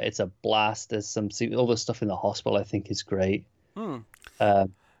a blast. There's all the stuff in the hospital. I think is great. Hmm.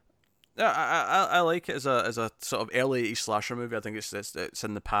 Um, Yeah, I like it as a sort of early 80s slasher movie. I think it's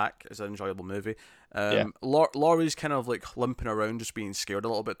in the pack. It's an enjoyable movie. yeah, Laurie's kind of like limping around, just being scared a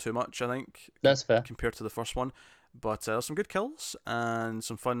little bit too much, I think, that's fair. compared to the first one. But some good kills and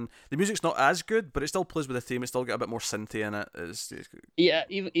some fun. The music's not as good, but it still plays with the theme. It's still got a bit more synthy in it. It's Yeah,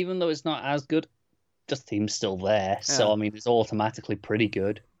 even though it's not as good, the theme's still there. yeah. So I mean, it's automatically pretty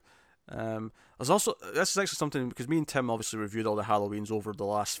good. There's also this is actually something because me and Tim obviously reviewed all the Halloweens over the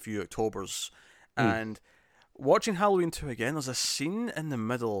last few Octobers, Mm. and watching Halloween 2 again, there's a scene in the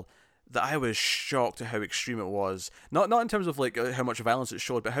middle that I was shocked at how extreme it was. Not in terms of like how much violence it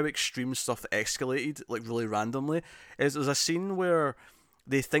showed, but how extreme stuff escalated like really randomly. There's a scene where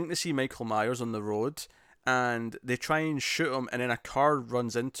they think they see Michael Myers on the road. And they try and shoot him, and then a car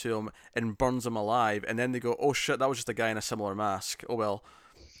runs into him and burns him alive. And then they go, "Oh shit, that was just a guy in a similar mask." Oh well.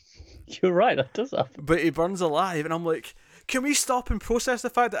 You're right, that does happen. But he burns alive, and I'm like, can we stop and process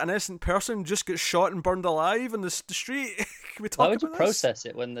the fact that an innocent person just gets shot and burned alive in the street? Can we talk Why would you about this? process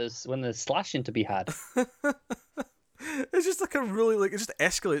it when there's slashing to be had? It's just like a really like it just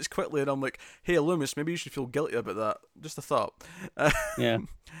escalates quickly, and I'm like, hey Loomis, maybe you should feel guilty about that. Just a thought. Yeah.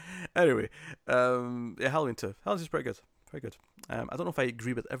 Anyway, yeah, Halloween 2. Halloween's pretty good, very good. I don't know if I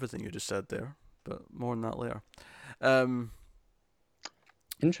agree with everything you just said there, but more on that later.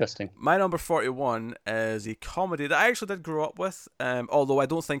 Interesting. My number 41 is a comedy that I actually did grow up with, although I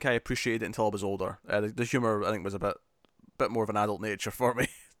don't think I appreciated it until I was older. The humour, I think, was a bit more of an adult nature for me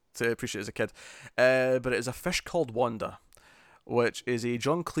to appreciate as a kid. But it is A Fish Called Wanda, which is a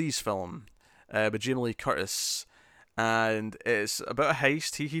John Cleese film by Jamie Lee Curtis. And it's about a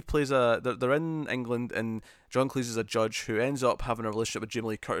heist. He plays they're in England, and John Cleese is a judge who ends up having a relationship with Jamie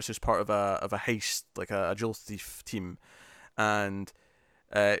Lee Curtis, who's part of a heist, like a jewel thief team. And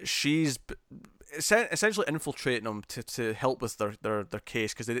she's essentially infiltrating them to help with their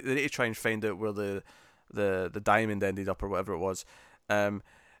case because they need to try and find out where the diamond ended up or whatever it was.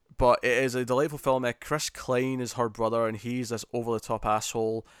 But it is a delightful film. Chris Klein is her brother, and he's this over the top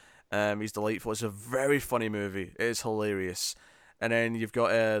asshole. He's delightful. It's a very funny movie. It is hilarious. And then you've got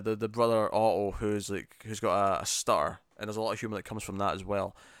the brother Otto, who's got a stutter, and there's a lot of humour that comes from that as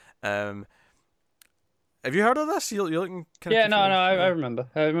well. Have you heard of this? You're looking kind Yeah, of no, confused. I remember.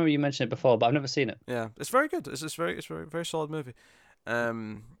 I remember you mentioned it before, but I've never seen it. Yeah, it's very good. It's very solid movie.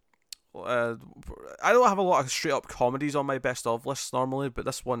 I don't have a lot of straight up comedies on my best of lists normally, but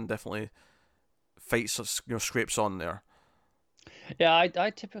this one definitely fights, scrapes on there. Yeah, I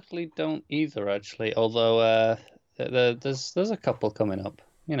typically don't either, actually. Although there's a couple coming up.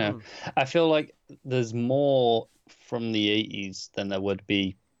 I feel like there's more from the 80s than there would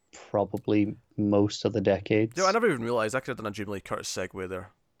be probably most of the decades. I never even realised I could have done a Jamie Lee Curtis segue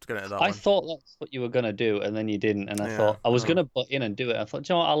there to get into that I one. thought that's what you were gonna do, and then you didn't. And I Yeah, thought I was no. gonna butt in and do it. I thought,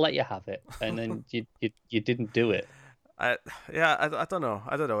 you know what, I'll let you have it, and then you didn't do it. I don't know.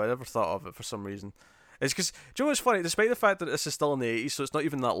 I never thought of it for some reason. It's because, do you know what's funny? Despite the fact that this is still in the 80s, so it's not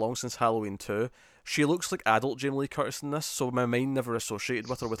even that long since Halloween 2, she looks like adult Jamie Lee Curtis in this, so my mind never associated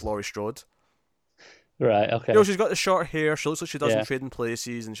with her with Laurie Strode. Right. Okay. She's got the short hair, she looks like she does in Trading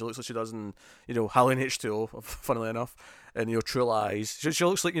Places, and she looks like she does in, Halloween H2O, funnily enough, and, True Lies. She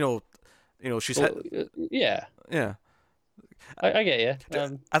looks like, she's yeah. Yeah. I get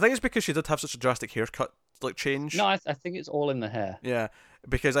you. I think it's because she did have such a drastic haircut, change. No, I think it's all in the hair. Yeah,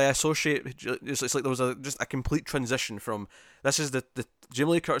 because I associate it's like there was just a complete transition from this is the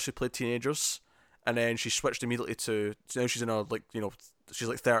Jamie Lee Curtis who played teenagers, and then she switched immediately to now she's in her she's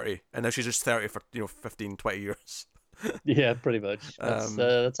like 30, and now she's just 30 for 15, 20 years. Yeah, pretty much.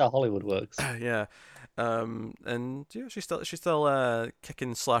 That's how Hollywood works. Yeah, and yeah, she's still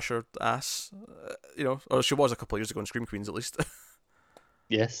kicking slasher ass, or she was a couple of years ago in Scream Queens at least.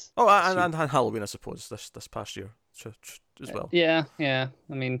 Yes. Oh, and Halloween, I suppose, this past year as well. Yeah. I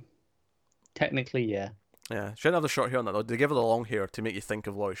mean, technically, yeah. Yeah, she didn't have the short hair on that though. They give her the long hair to make you think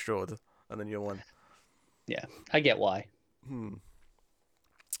of Laurie Strode, and then you're one. Yeah, I get why.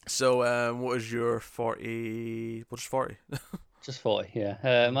 So, what is your 40? What is 40? Just 40,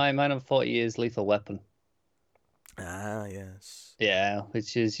 yeah. My number 40 is Lethal Weapon. Ah, yes. Yeah,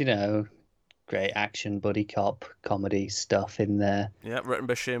 which is, great action, buddy cop, comedy stuff in there. Yeah, written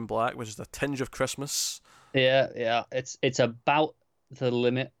by Shane Black, which is a tinge of Christmas. Yeah, yeah. It's about the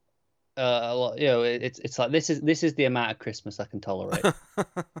limit. A lot, it's like this is the amount of Christmas I can tolerate.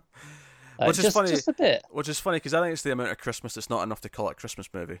 Which is funny. Just a bit. Which is funny because I think it's the amount of Christmas that's not enough to call it a Christmas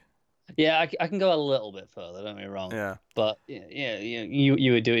movie. Yeah, I can go a little bit further. Don't get me wrong. Yeah. But yeah,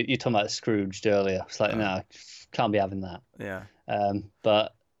 you would do it. You talking about Scrooged earlier. It's like no, can't be having that. Yeah.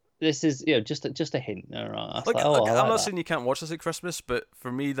 But this is just a hint. Right? Like, like, oh, I'm like not that. saying you can't watch this at Christmas, but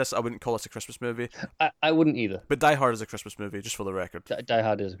for me, I wouldn't call this a Christmas movie. I wouldn't either. But Die Hard is a Christmas movie, just for the record. Die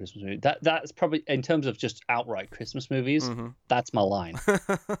Hard is a Christmas movie. That's probably in terms of just outright Christmas movies. Mm-hmm. That's my line.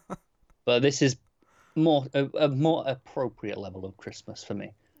 But this is a more appropriate level of Christmas for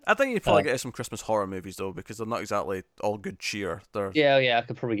me. I think you'd probably get some Christmas horror movies though, because they're not exactly all good cheer. They're Yeah, I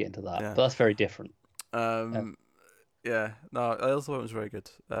could probably get into that, Yeah. but that's very different. Yeah, no, I also thought it was very good.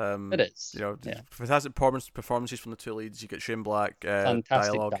 It is. Fantastic performances from the two leads. You get Shane Black,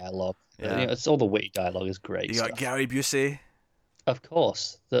 Fantastic dialogue. dialogue. Yeah. It's all the witty dialogue is great. You got stuff. Gary Busey. Of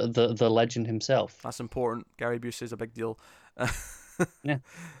course, the legend himself. That's important. Gary Busey is a big deal. Yeah.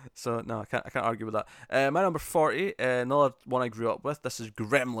 So no, I can't argue with that. My number 40, another one I grew up with. This is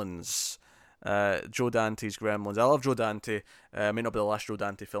Gremlins. Joe Dante's Gremlins. I love Joe Dante. It may not be the last Joe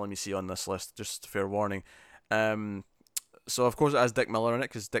Dante film you see on this list. Just fair warning. So of course it has Dick Miller in it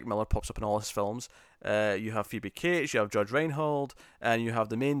because Dick Miller pops up in all his films. You have Phoebe Cates, you have Judge Reinhold, and you have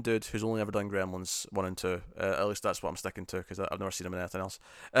the main dude who's only ever done Gremlins 1 and 2. At least that's what I'm sticking to because I've never seen him in anything else.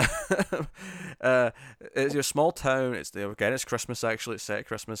 It's your small town. It's Christmas actually. It's set at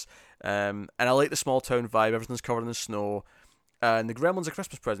Christmas, and I like the small town vibe. Everything's covered in snow. And the Gremlins a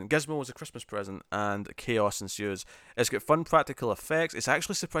Christmas present. Gizmo was a Christmas present, and chaos ensues. It's got fun practical effects. It's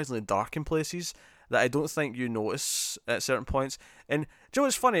actually surprisingly dark in places that I don't think you notice at certain points. And do you know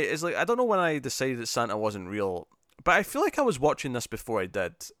what's funny? Is like I don't know when I decided that Santa wasn't real, but I feel like I was watching this before I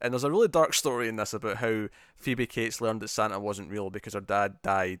did. And there's a really dark story in this about how Phoebe Cates learned that Santa wasn't real because her dad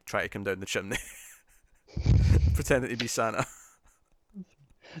died trying to come down the chimney, pretending to be Santa.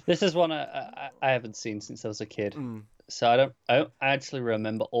 This is one I haven't seen since I was a kid. So I don't actually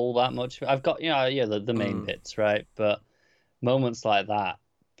remember all that much. I've got the main bits, right? But moments like that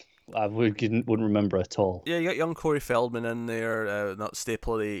I wouldn't remember at all. Yeah, you got young Corey Feldman in there, not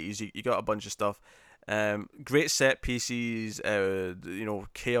staple of the 80s. You got a bunch of stuff. Great set pieces,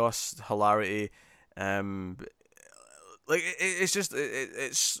 chaos, hilarity.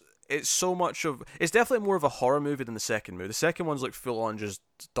 It's so much of. It's definitely more of a horror movie than the second movie. The second one's like full on just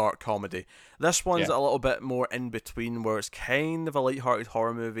dark comedy. This one's a little bit more in between, where it's kind of a light-hearted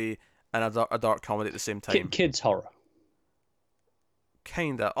horror movie and a dark comedy at the same time. Kids horror.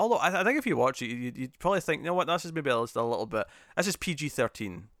 Kinda. Although I think if you watch it, you'd probably think, you know what, this is maybe a little bit. This is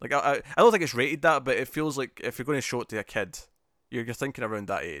PG-13. Like I don't think it's rated that, but it feels like if you're going to show it to a kid, you're thinking around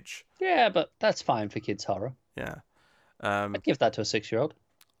that age. Yeah, but that's fine for kids horror. Yeah. I'd give that to a 6-year-old.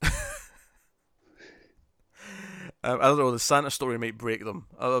 I don't know. The Santa story might break them.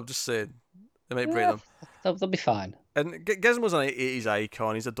 I'm just saying, it might break them. They'll be fine. And Gizmo's an 80s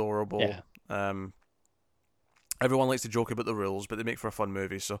icon. He's adorable. Yeah. Everyone likes to joke about the rules, but they make for a fun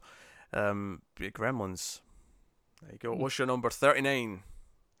movie. So, Gremlins. There you go. What's your number 39?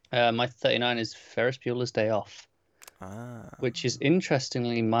 My 39 is Ferris Bueller's Day Off. Which is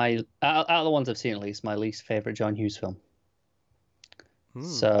interestingly out of the ones I've seen at least, my least favorite John Hughes film.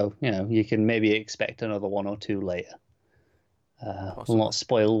 So, you can maybe expect another one or two later. We'll not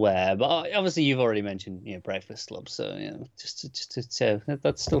spoil where, but obviously you've already mentioned Breakfast Club, so just to say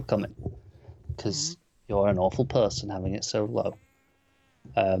that's still coming because you're an awful person having it so low.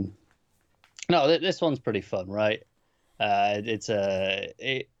 No, this one's pretty fun, right? It's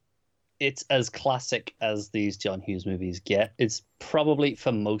as classic as these John Hughes movies get. It's probably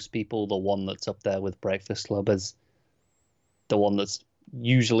for most people the one that's up there with Breakfast Club as the one that's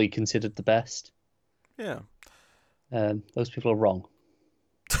usually considered the best. Yeah. Those people are wrong,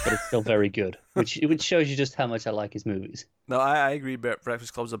 but it's still very good, which shows you just how much I like his movies. No, I agree.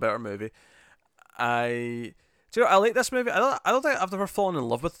 Breakfast Club's a better movie. I like this movie. I don't think I've ever fallen in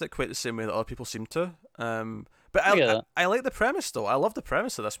love with it quite the same way that other people seem to. But I like the premise though. I love the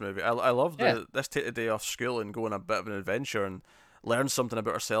premise of this movie. I love this take the day off school and go on a bit of an adventure and learn something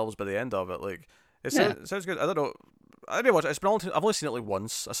about ourselves by the end of it. Like it sounds good. I don't know. I didn't watch it. I've only seen it like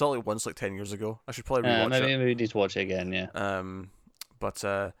once. I saw it like once like 10 years ago. I should probably rewatch it. Maybe we need to watch it again. Yeah. But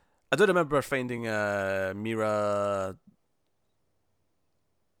I do remember finding Mira.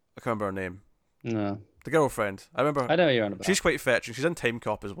 I can't remember her name. No. The girlfriend. I remember. I know what you're on about. She's quite fetching. She's in Time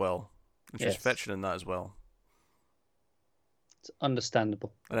Cop as well, and she's Yes. fetching in that as well. It's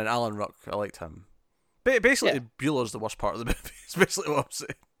understandable. And then Alan Ruck, I liked him. Basically, Yeah. Bueller's the worst part of the movie. It's basically what I'm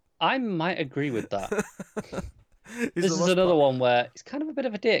saying. I might agree with that. He's This the is worst another part. one where he's kind of a bit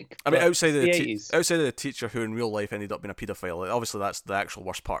of a dick. I mean, but outside of the the 80s. outside of the teacher who in real life ended up being a paedophile, obviously that's the actual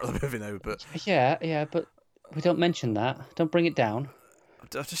worst part of the movie now. But Yeah, but we don't mention that. Don't bring it down.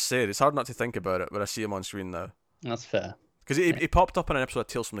 I'm just saying, it's hard not to think about it when I see him on screen now. That's fair. Because he popped up in an episode of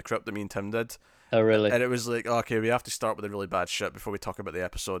Tales from the Crypt that me and Tim did, Oh, really? and it was like, okay, we have to start with the really bad shit before we talk about the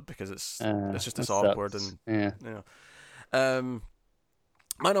episode because it's just that it's awkward sucks. and Yeah.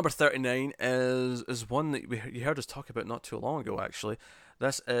 My number 39 is one that you heard us talk about not too long ago. Actually,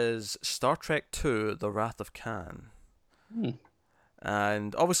 this is Star Trek II: The Wrath of Khan.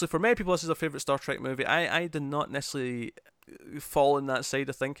 And obviously, for many people, this is their favorite Star Trek movie. I did not necessarily fall in that side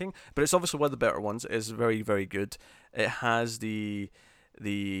of thinking, but it's obviously one of the better ones. It is very, very good. It has the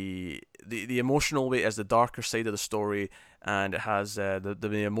emotional weight as the darker side of the story, and it has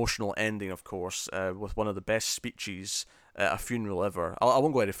the emotional ending, of course, with one of the best speeches at a funeral ever. I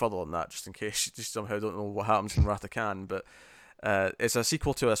won't go any further than that, just in case you just somehow don't know what happens in Wrath of Khan, but it's a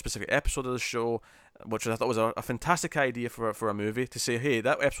sequel to a specific episode of the show, which I thought was a fantastic idea for a movie, to say, hey,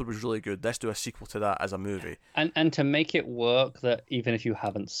 that episode was really good, let's do a sequel to that as a movie. And to make it work, that even if you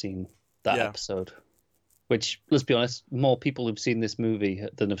haven't seen that Yeah. episode, which, let's be honest, more people who've seen this movie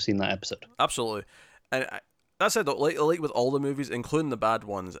than have seen that episode. Absolutely. And that said, like with all the movies, including the bad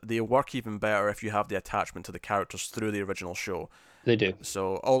ones, they work even better if you have the attachment to the characters through the original show. They do.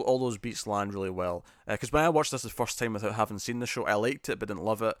 So all those beats land really well. Because when I watched this the first time without having seen the show, I liked it but didn't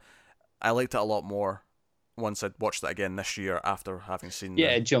love it. I liked it a lot more once I'd watched it again this year after having seen Yeah,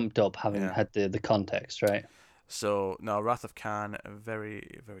 it jumped up having Yeah. had the context, right? So, no, Wrath of Khan,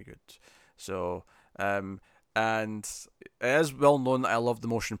 very, very good. So, and it is well known that I love the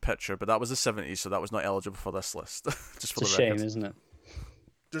motion picture, but that was the 70s, so that was not eligible for this list. Just for It's a the shame, record. isn't it?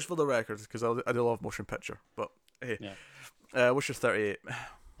 Just for the record, because I do love motion picture. But hey, Yeah. what's your 38?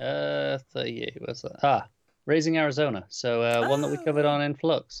 38, what's that? Raising Arizona. So one that we covered on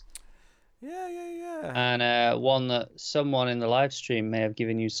Influx. Yeah. And one that someone in the live stream may have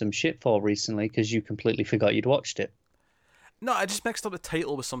given you some shit for recently because you completely forgot you'd watched it. No, I just mixed up the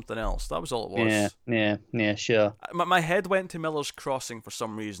title with something else. That was all it was. Yeah, sure. My head went to Miller's Crossing for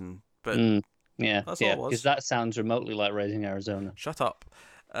some reason, but Yeah, That's all it was. because that sounds remotely like Raising Arizona. shut up.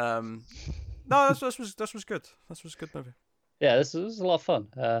 No, this was good. This was a good movie. Yeah, this was a lot of fun.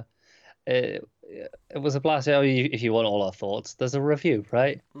 It was a blast. If you want all our thoughts, there's a review,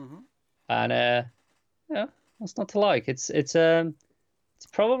 right? Mm-hmm. And yeah, what's not to like? It's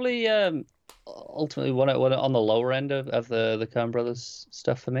probably ultimately one on the lower end of the Coen Brothers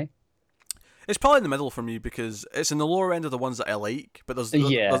stuff for me. It's probably in the middle for me because it's in the lower end of the ones that I like, but there's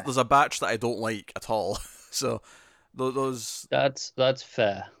a batch that I don't like at all. So those. That's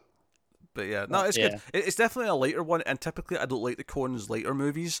fair. But yeah, no, it's good. It's definitely a lighter one, and typically I don't like the Coen's lighter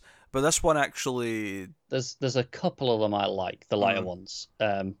movies, but this one actually. There's a couple of them I like, the lighter ones,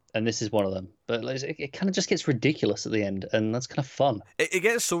 and this is one of them. But it kind of just gets ridiculous at the end, and that's kind of fun. It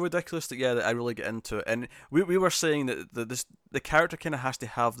gets so ridiculous that I really get into it, and we were saying that the character kind of has to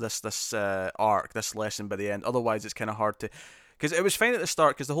have this arc, this lesson by the end. Otherwise, it's kind of hard to, because it was fine at the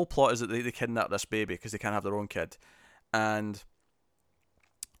start because the whole plot is that they kidnap this baby because they can't have their own kid, and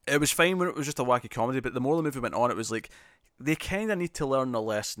it was fine when it was just a wacky comedy. But the more the movie went on, it was like they kind of need to learn the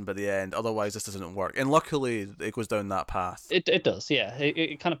lesson by the end. Otherwise, this doesn't work. And luckily, it goes down that path. It does, yeah.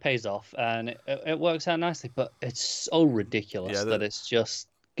 It kind of pays off, and it works out nicely. But it's so ridiculous that it's just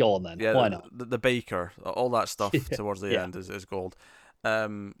go on then. Yeah, why not? The baker, all that stuff towards the end is gold.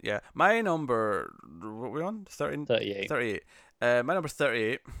 My number, what are we on? 38. 38. My number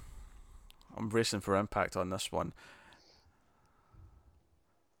 38. I'm bracing for impact on this one.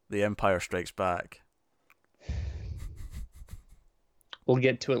 The Empire Strikes Back. We'll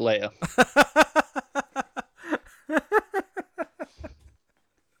get to it later.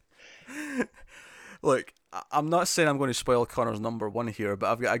 Look, I'm not saying I'm going to spoil Connor's number one here,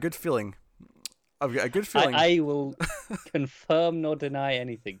 but I've got a good feeling. I will confirm nor deny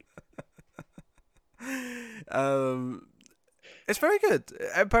anything. It's very good.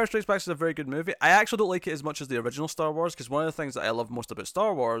 Empire Strikes Back is a very good movie. I actually don't like it as much as the original Star Wars, because one of the things that I love most about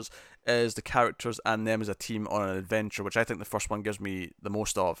Star Wars is the characters and them as a team on an adventure, which I think the first one gives me the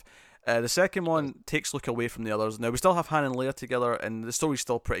most of. The second one takes Luke away from the others. Now, we still have Han and Leia together, and the story's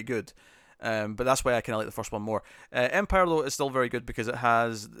still pretty good. But that's why I kind of like the first one more. Empire, though, is still very good because it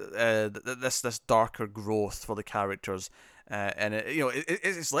has this darker growth for the characters. And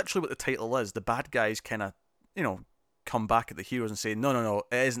it's literally what the title is. The bad guys kind of, come back at the heroes and say, no,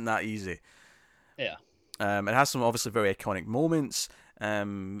 it isn't that easy. Yeah. It has some obviously very iconic moments.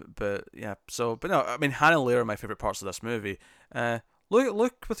 But no, I mean, Han and Leia are my favorite parts of this movie.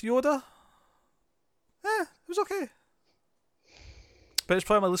 Luke with Yoda, it was okay. But it's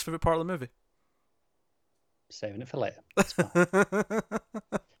probably my least favorite part of the movie. Saving it for later. It's fine.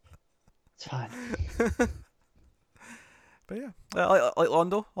 It's fine. But yeah, I like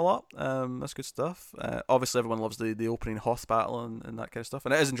Londo a lot. That's good stuff. Obviously, everyone loves the opening Hoth battle and that kind of stuff,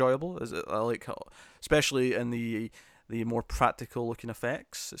 and it is enjoyable. I like, especially in the more practical looking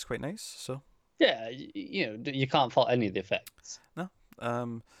effects. It's quite nice. So yeah, you can't fault any of the effects. No.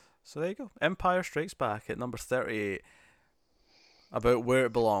 So there you go. Empire Strikes Back at number 38. About where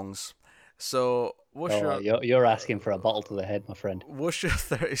it belongs. So you're asking for a bottle to the head, my friend. What's your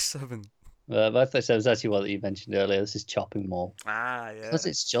 37? My 37 was actually one that you mentioned earlier. This is Chopping Mall. Yeah. Because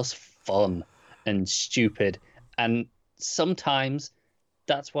it's just fun and stupid, and sometimes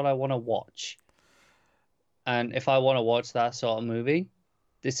that's what I want to watch. And if I want to watch that sort of movie,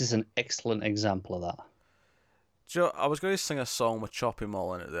 this is an excellent example of that. Joe, I was going to sing a song with Chopping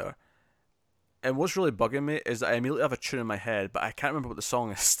Mall in it there. And what's really bugging me is that I immediately have a tune in my head, but I can't remember what the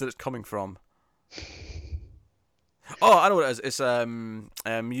song is that it's coming from. Oh, I know what it is. It's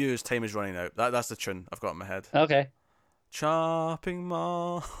Muse, Time Is Running Out. That's the tune I've got in my head. Okay. Chopping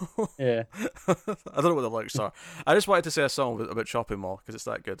Mall. Yeah. I don't know what the lyrics are. I just wanted to say a song about Chopping Mall because it's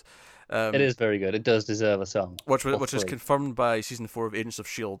that good. It is very good. It does deserve a song. Which is confirmed by season 4 of Agents of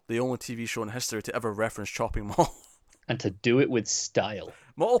S.H.I.E.L.D., the only TV show in history to ever reference Chopping Mall. And to do it with style.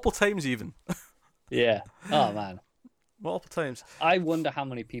 Multiple times even. Yeah. Oh, man. Multiple times. I wonder how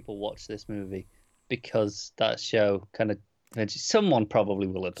many people watch this movie because that show kind of... Someone probably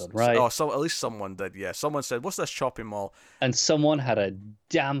will have done, right? Oh, at least someone did, yeah. Someone said, what's this Chopping Mall? And someone had a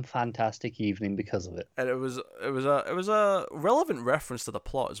damn fantastic evening because of it. And it was a relevant reference to the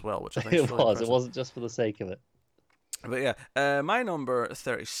plot as well, which I think It is really was. impressive. It wasn't just for the sake of it. But yeah, my number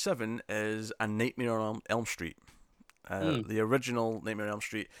 37 is A Nightmare on Elm Street. The original Nightmare on Elm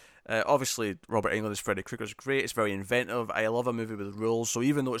Street. Obviously, Robert Englund as Freddy Krueger is great. It's very inventive. I love a movie with rules. So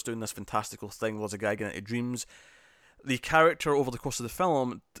even though it's doing this fantastical thing, was a guy getting into dreams, the character over the course of the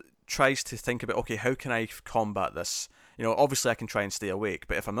film tries to think about, okay, how can I combat this? Obviously I can try and stay awake,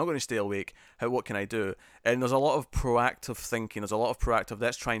 but if I'm not going to stay awake, what can I do? And there's a lot of proactive thinking. There's a lot of proactive,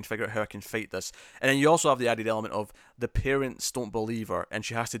 let's try and figure out how I can fight this. And then you also have the added element of the parents don't believe her, and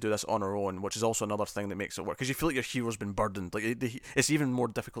she has to do this on her own, which is also another thing that makes it work. Because you feel like your hero's been burdened. Like it's even more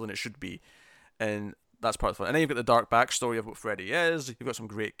difficult than it should be. And that's part of the fun. And then you've got the dark backstory of what Freddy is. You've got some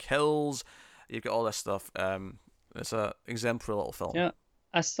great kills. You've got all this stuff. It's an exemplary little film. Yeah.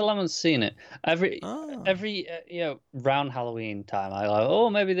 I still haven't seen it. Every round Halloween time, I go, oh,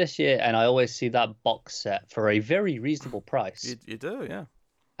 maybe this year, and I always see that box set for a very reasonable price. You do, yeah.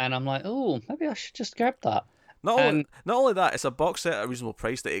 And I'm like, oh, maybe I should just grab that. Not only that, it's a box set at a reasonable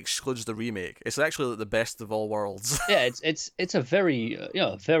price that excludes the remake. It's actually like the best of all worlds. Yeah, it's a very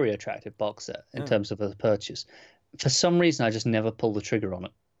very attractive box set in terms of a purchase. For some reason, I just never pull the trigger on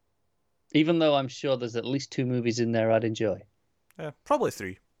it, even though I'm sure there's at least 2 movies in there I'd enjoy. Yeah, probably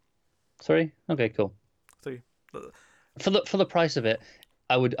 3. 3? Okay, cool. 3. For the price of it,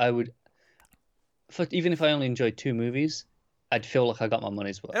 I would even if I only enjoyed 2 movies, I'd feel like I got my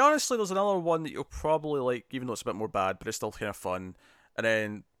money's worth. And honestly, there's another one that you'll probably like, even though it's a bit more bad, but it's still kind of fun. And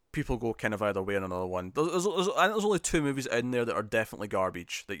then people go kind of either way on another one. I think there's only 2 movies in there that are definitely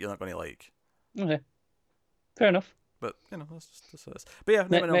garbage that you're not going to like. Okay, fair enough. But that's just what it is. But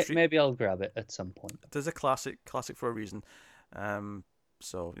yeah, maybe I'll grab it at some point. It is a classic for a reason.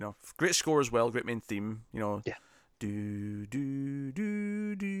 So great score as well, great main theme. Yeah. Do do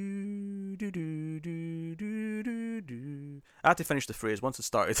do do do do do do do. I had to finish the phrase once it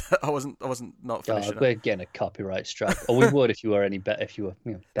started. I wasn't not finishing. We're getting a copyright strike, or we would if you were any better. If you were,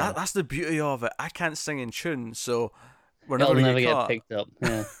 better. That's the beauty of it. I can't sing in tune, so we're It'll never never get picked up.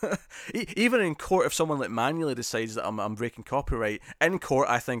 Yeah. Even in court, if someone like manually decides that I'm breaking copyright, in court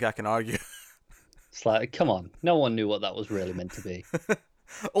I think I can argue. It's like, come on, no one knew what that was really meant to be.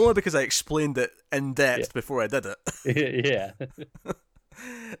 Only because I explained it in depth before I did it. Yeah.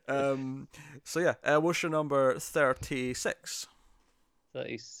 So yeah, what's your number 36?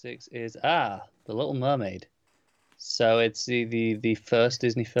 36 is The Little Mermaid. So it's the first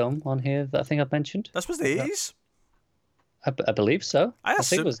Disney film on here that I think I've mentioned. This was the 80s? I believe so. I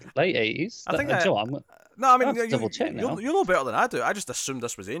think it was late 80s. I think you double check now. You know better than I do. I just assumed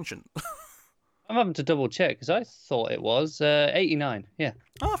this was ancient. I'm having to double check because I thought it was 89. Yeah.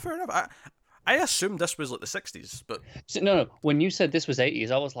 Oh, fair enough. I assumed this was like the 60s, but So, no, no. When you said this was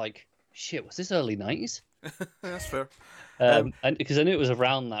 80s, I was like, shit, was this early 90s? that's fair. And because I knew it was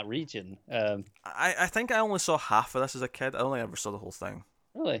around that region. I think I only saw half of this as a kid. I don't think I ever saw the whole thing.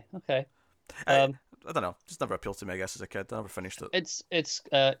 Really? Okay. I, Um, I don't know. Just never appealed to me, I guess, as a kid. I never finished it. it's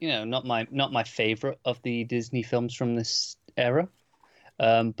not my favorite of the Disney films from this era.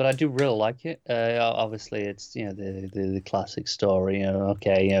 But I do really like it. Obviously, it's the classic story.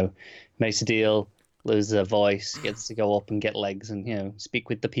 Okay, makes a deal, loses a voice, gets to go up and get legs, and speak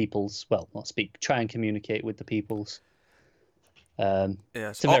with the peoples. Well, not speak, try and communicate with the peoples. Yes.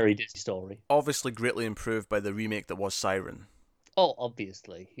 It's a very Disney story. Obviously, greatly improved by the remake that was Siren. Oh,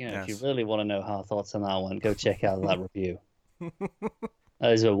 obviously, if you Yes. really want to know how thoughts on that one, go check out that review.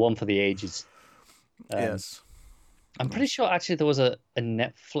 That is a one for the ages. Yes. I'm pretty sure actually there was a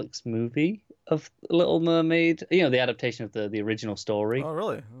Netflix movie of Little Mermaid, the adaptation of the original story Oh,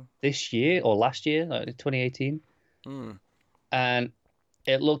 really? this year or last year, like 2018. Hmm. And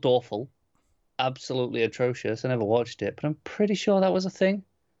it looked awful, absolutely atrocious. I never watched it, but I'm pretty sure that was a thing.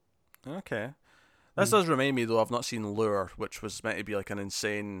 Okay. This does remind me, though, I've not seen Lure, which was meant to be like an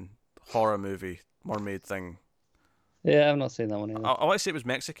insane horror movie, mermaid thing. Yeah, I've not seen that one either. I want to say it was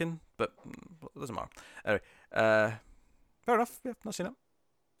Mexican, but it doesn't matter. Anyway, fair enough. Yeah, not seen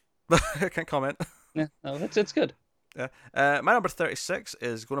it. I can't comment. Yeah, no, it's good. Yeah. My number 36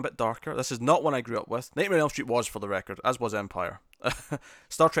 is going a bit darker. This is not one I grew up with. Nightmare on Elm Street was, for the record, as was Empire.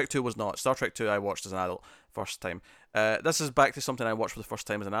 Star Trek 2 was not. Star Trek 2 I watched as an adult first time. This is back to something I watched for the first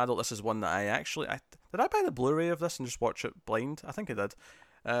time as an adult. This is one that did I buy the Blu-ray of this and just watch it blind? I think I did.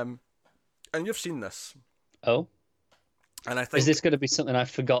 And you've seen this. Oh, And I think is this going to be something I've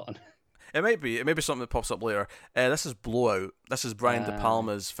forgotten? it might be. It may be something that pops up later. This is Blowout. This is Brian De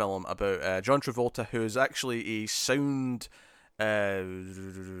Palma's film about John Travolta, who is actually a sound.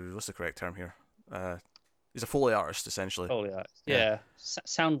 What's the correct term here? He's a Foley artist, essentially. Foley artist. Yeah.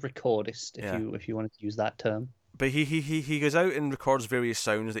 Sound recordist, if you wanted to use that term. But he goes out and records various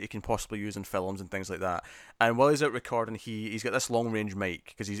sounds that he can possibly use in films and things like that. And while he's out recording, he's got this long range mic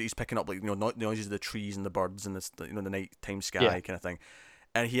because he's picking up like noises of the trees and the birds and the nighttime sky kind of thing.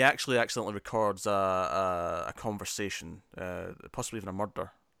 And he actually accidentally records a conversation, possibly even a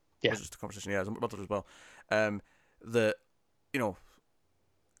murder. Yeah, just a conversation. Yeah, it's a murder as well. That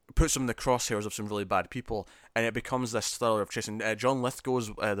puts him in the crosshairs of some really bad people, and it becomes this thriller of chasing. John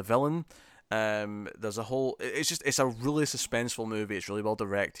Lithgow's the villain. There's a whole. It's a really suspenseful movie. It's really well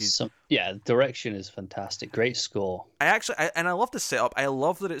directed. Direction is fantastic. Great score. I love the setup. I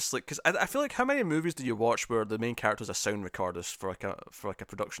love that it's like, because I feel like, how many movies do you watch where the main character is a sound recordist for a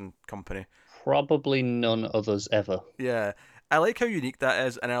production company? Probably none others ever. Yeah, I like how unique that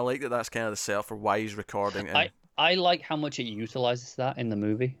is, and I like that that's kind of the setup for why he's recording. And I like how much it utilizes that in the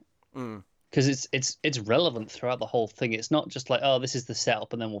movie. Because it's relevant throughout the whole thing. It's not just like, oh, this is the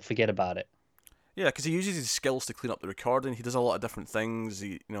setup and then we'll forget about it. Yeah, because he uses his skills to clean up the recording. He does a lot of different things.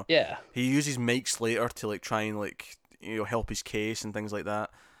 He uses mics later to like try and help his case and things like that.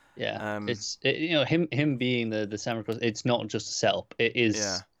 Yeah, him being the sound recorder. It's not just a setup. It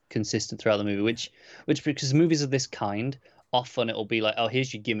is consistent throughout the movie. Which because movies of this kind, often it'll be like, oh,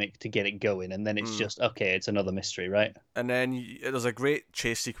 here's your gimmick to get it going, and then it's just okay. It's another mystery, right? And then there's a great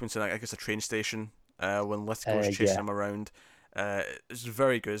chase sequence in, I guess, a train station when Lithgow's chasing him around. It's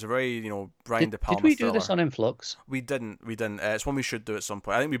very good. It's a very Brian De Palma Did we do thriller. this on Influx? We didn't. It's one we should do at some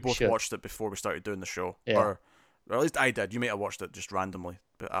point. I think we both watched it before we started doing the show, or at least I did. You may have watched it just randomly,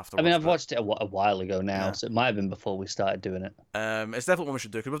 but afterwards. I mean, I've watched it a while ago now, so it might have been before we started doing it. It's definitely one we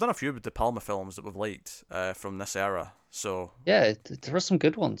should do because we've done a few De Palma films that we've liked from this era. So yeah, there are some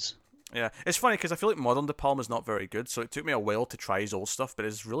good ones. Yeah, it's funny because I feel like modern De Palma is not very good, so it took me a while to try his old stuff, but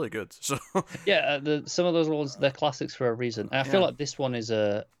it's really good. So yeah, some of those ones, they're classics for a reason. And I feel like this one is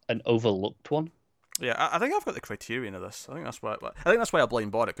an overlooked one. Yeah, I think I've got the Criterion of this. I think that's why I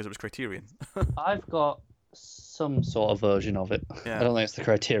blind bought it, because it was Criterion. I've got some sort of version of it. Yeah. I don't think it's the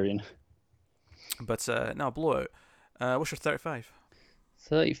Criterion. But now Blowout. What's your 35?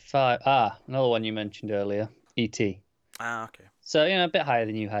 35. Another one you mentioned earlier. E.T. Okay. So, a bit higher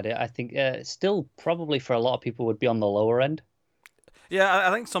than you had it. I think still probably for a lot of people would be on the lower end. Yeah,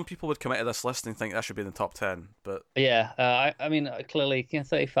 I think some people would come out of this list and think that should be in the top 10. But yeah, I mean, clearly,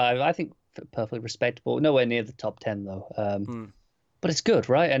 35, I think perfectly respectable. Nowhere near the top 10, though. But it's good,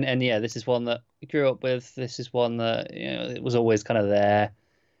 right? And yeah, this is one that I grew up with. This is one that, it was always kind of there.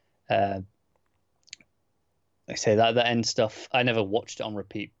 I say that the end stuff, I never watched it on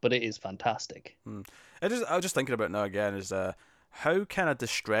repeat, but it is fantastic. I was just thinking about it now again, is how kind of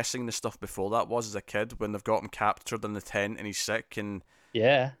distressing the stuff before that was as a kid when they've got him captured in the tent and he's sick, and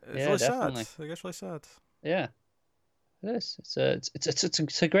Yeah, It's yeah, really definitely. sad. It gets really sad. Yeah, it is.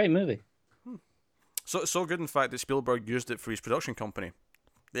 It's a great movie. So good, in fact, that Spielberg used it for his production company.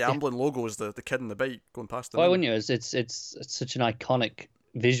 The Yeah. Amblin logo is the kid in the bike going past him. Why wouldn't you? It's such an iconic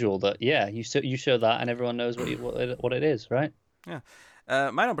visual that yeah, you show that and everyone knows what it is, right? Yeah.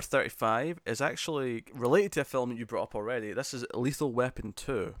 My number 35 is actually related to a film that you brought up already. This is Lethal Weapon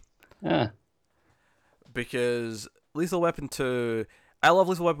 2. Ah, Because Lethal Weapon 2, I love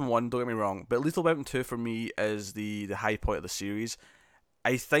Lethal Weapon 1, don't get me wrong, but Lethal Weapon 2 for me is the high point of the series.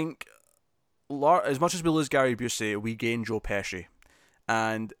 I think, as much as we lose Gary Busey, we gain Joe Pesci.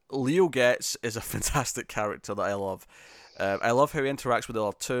 And Leo Getz is a fantastic character that I love. I love how he interacts with the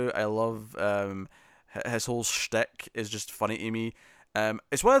other two. I love his whole shtick is just funny to me.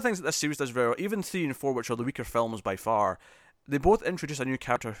 It's one of the things that this series does very well. Even 3 and 4, which are the weaker films by far, they both introduce a new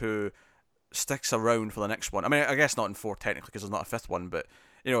character who sticks around for the next one. I mean, I guess not in 4 technically because there's not a 5th one, but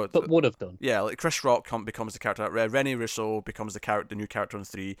you know, but would have done. yeah, like Chris Rock becomes the character. Rene Russo becomes the new character in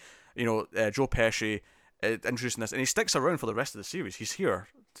 3. You know, Joe Pesci introducing this, and he sticks around for the rest of the series. He's here,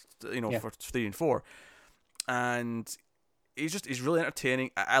 for 3 and 4, and he's really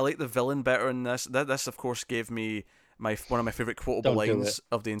entertaining. I like the villain better in this. This of course gave me one of my favorite quotable lines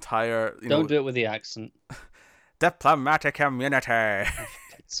of the entire. Don't do it with the accent. Diplomatic immunity. For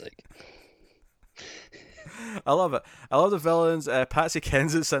God's sake. I love it. I love the villains. Patsy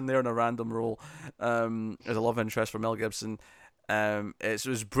Kensit's in there in a random role as a love interest for Mel Gibson. It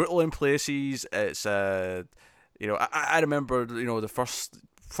was brutal in places. It's I remember the first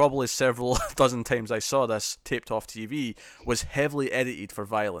probably several dozen times I saw this taped off TV was heavily edited for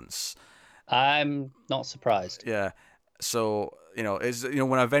violence. I'm not surprised. Yeah. So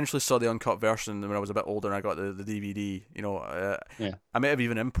when I eventually saw the uncut version when I was a bit older and I got the DVD, I might have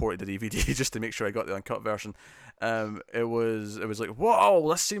even imported the DVD just to make sure I got the uncut version. It was like, whoa,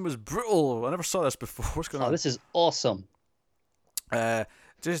 this scene was brutal. I never saw this before. What's going on? This is awesome.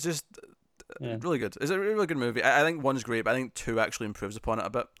 Just really good. It's a really good movie. I think 1's great, but I think 2 actually improves upon it a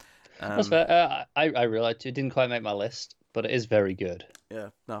bit. That's fair. I realized it didn't quite make my list, but it is very good. Yeah,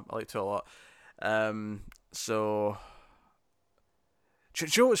 no, I like 2 a lot. So, do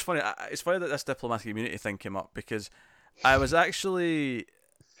you know what's funny? It's funny that this diplomatic immunity thing came up because I was thinking.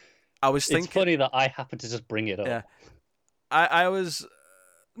 It's funny that I happened to just bring it up. Yeah, I was.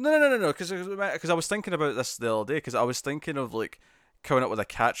 No, because I was thinking about this the other day because I was thinking of like coming up with a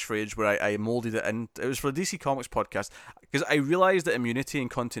catchphrase where I molded it in. It was for the DC Comics podcast because I realized that immunity and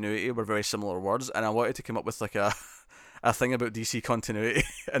continuity were very similar words, and I wanted to come up with like a thing about DC continuity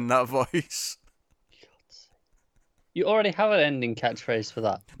in that voice. You already have an ending catchphrase for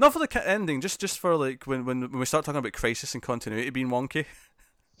that. Not for the ending, just for like when we start talking about crisis and continuity being wonky.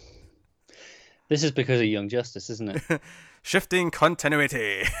 This is because of Young Justice, isn't it? Shifting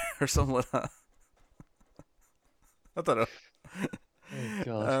continuity or something like that. I don't know. Oh,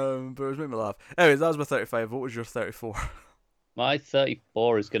 God. But it was making me laugh. Anyways, that was my 35. What was your 34? My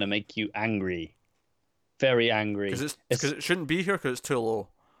 34 is going to make you angry. Very angry. Because it shouldn't be here because it's too low.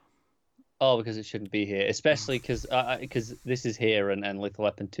 Oh, because it shouldn't be here. Especially because this is here and Lethal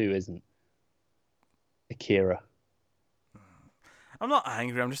Weapon 2 isn't. Akira. I'm not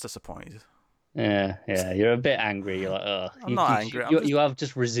angry, I'm just disappointed. Yeah, you're a bit angry. You're like, ugh. I'm not angry. You have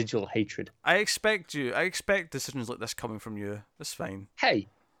just residual hatred. I expect decisions like this coming from you. That's fine. Hey,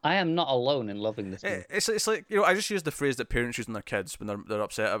 I am not alone in loving this movie. It's like I just use the phrase that parents use on their kids when they're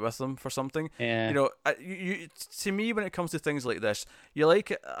upset with them for something. Yeah. To me, when it comes to things like this,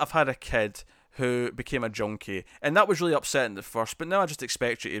 I've had a kid who became a junkie, and that was really upsetting at first. But now I just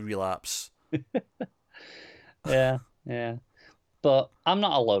expect you to relapse. Yeah. But I'm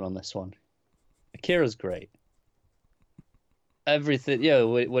not alone on this one. Akira's great. Everything,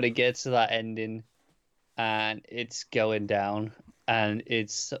 when it gets to that ending, and it's going down, and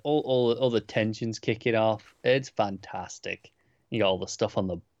it's all the tensions kicking off. It's fantastic. You got all the stuff on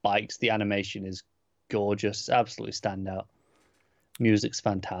the bikes. The animation is gorgeous. Absolutely standout. Music's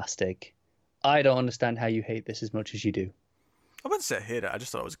fantastic. I don't understand how you hate this as much as you do. I wouldn't say I hate it. I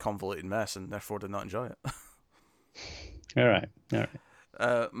just thought it was a convoluted mess, and therefore did not enjoy it. All right.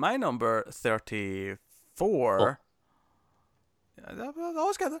 My number 34. I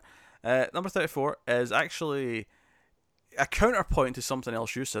always get there. Number 34 is actually a counterpoint to something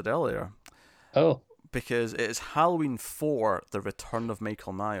else you said earlier. Oh. Because it is Halloween 4: The Return of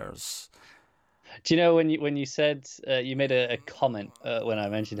Michael Myers. Do you know when you said you made a comment when I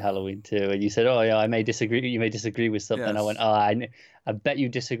mentioned Halloween 2, and you said, "Oh yeah, I may disagree. You may disagree with something." Yes. I went, "Oh, I bet you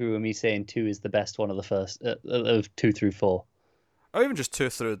disagree with me saying 2 is the best one of the first of 2 through 4." or even just 2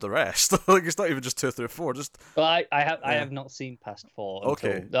 through the rest. Like it's not even just 2 through 4. Just Well, I yeah. have not seen past 4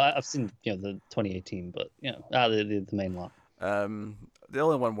 Okay. until I've seen the 2018, but the main one. The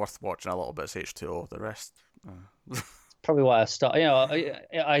only one worth watching a little bit is H2O. The rest, Probably why I started.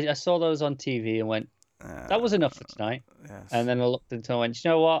 I saw those on TV and went, that was enough for tonight. yes. And then I looked into it and went, you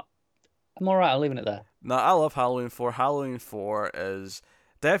know what? I'm all right. I'm leaving it there. No, I love Halloween 4. Halloween 4 is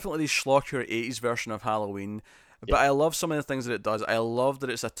definitely the schlockier 80s version of Halloween, but I love some of the things that it does. I love that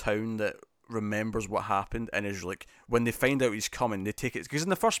it's a town that remembers what happened and is like, when they find out he's coming, they take it. Because in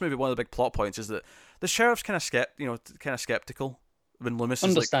the first movie, one of the big plot points is that the sheriff's kind of skeptical when Loomis is like,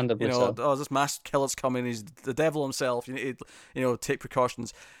 Understandably so. oh, this mass killer's coming, he's the devil himself, you need to, take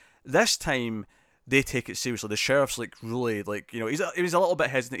precautions. This time, they take it seriously. The sheriff's like really like, he's a little bit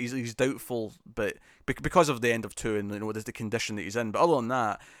hesitant. He's doubtful, but because of the end of 2 and there's the condition that he's in. But other than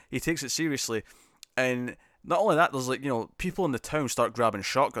that, he takes it seriously. And not only that, there's like people in the town start grabbing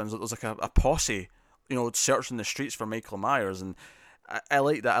shotguns. There's like a posse, searching the streets for Michael Myers, and I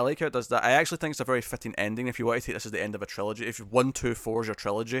like that. I like how it does that. I actually think it's a very fitting ending. If you want to take this as the end of a trilogy, if 1, 2, 4 is your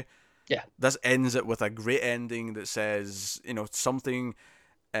trilogy, yeah, this ends it with a great ending that says something.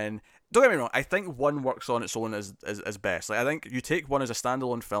 And don't get me wrong, I think 1 works on its own as best. Like I think you take 1 as a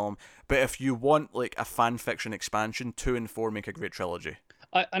standalone film, but if you want like a fan fiction expansion, 2 and 4 make a great trilogy.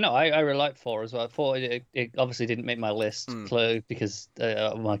 I know. I really like 4 as well. 4 it obviously didn't make my list because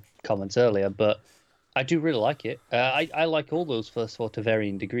of my comments earlier, but I do really like it. I like all those first 4 to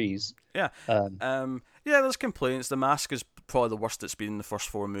varying degrees. Yeah. Yeah, there's complaints. The Mask is probably the worst it's been in the first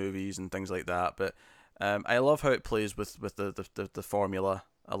 4 movies and things like that, but I love how it plays with the formula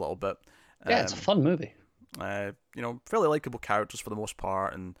a little bit. Yeah, it's a fun movie. Fairly likable characters for the most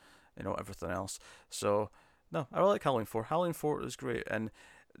part, and everything else. So no, I really like Halloween 4. Halloween 4 is great, and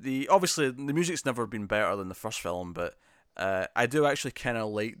obviously the music's never been better than the first film, but I do actually kind of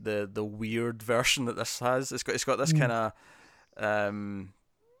like the weird version that this has. It's got this kind of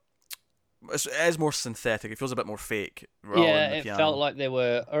it is more synthetic. It feels a bit more fake. It felt like they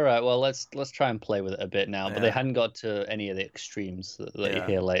were all right. Well, let's try and play with it a bit now, but they hadn't got to any of the extremes that you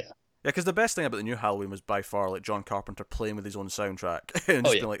hear later. Yeah, because the best thing about the new Halloween was by far like John Carpenter playing with his own soundtrack and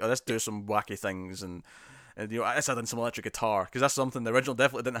just being like, let's do some wacky things and let's add in some electric guitar, because that's something the original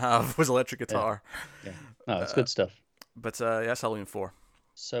definitely didn't have, was electric guitar. Yeah. No, it's good stuff. But that's Halloween 4.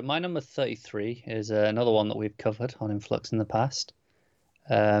 So my number 33 is another one that we've covered on Influx in the past.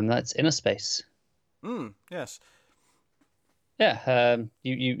 That's Inner Space. Yes. Yeah.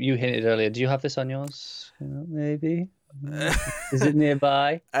 You hinted earlier. Do you have this on yours? Maybe. Is it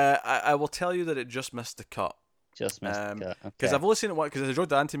nearby? I will tell you that it just missed the cut. Just missed the cut. Because Okay. I've only seen it once. Because I enjoyed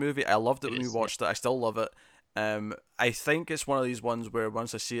the Dante movie. I loved it when we watched it. I still love it. I think it's one of these ones where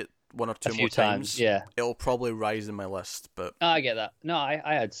once I see it 1 or 2 more times, yeah, it'll probably rise in my list. But I get that. No, I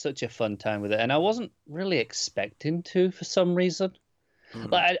had such a fun time with it, and I wasn't really expecting to for some reason.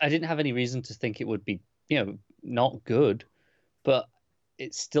 Like I didn't have any reason to think it would be, not good, but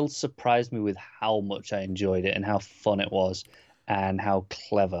it still surprised me with how much I enjoyed it and how fun it was and how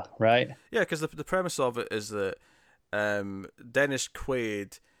clever, right? Yeah, because the premise of it is that Dennis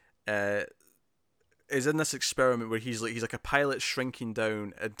Quaid is in this experiment where he's like a pilot shrinking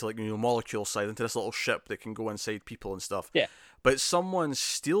down into like molecule size into this little ship that can go inside people and stuff. Yeah. But someone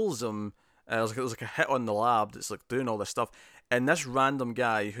steals him. There's like a hit on the lab that's like doing all this stuff, and this random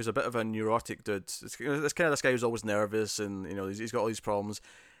guy who's a bit of a neurotic dude. It's kind of this guy who's always nervous and he's got all these problems.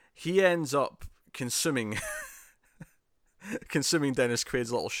 He ends up consuming Dennis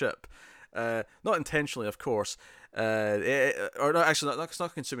Quaid's little ship, not intentionally, of course. Or not actually,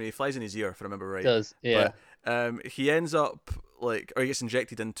 not consuming. He flies in his ear, if I remember right. Does, yeah. But he ends up or he gets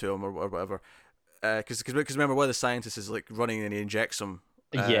injected into him or whatever. Because remember, one of the scientists is like running and he injects him.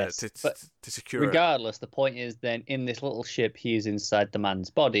 Yes, to secure regardless, the point is then in this little ship he is inside the man's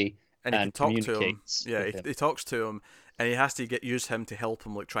body and he can talk to him. Yeah, with him. he talks to him, and he has to use him to help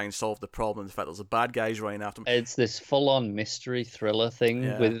him like try and solve the problem. In fact, there's a bad guys running after him. It's this full-on mystery thriller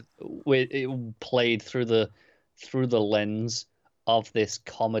thing with it played through the lens of this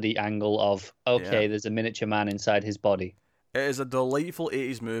comedy angle of there's a miniature man inside his body. It is a delightful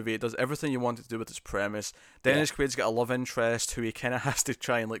 80s movie. It does everything you want it to do with its premise. Dennis Quaid's got a love interest who he kind of has to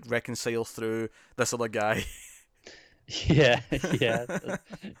try and like reconcile through this other guy. Yeah.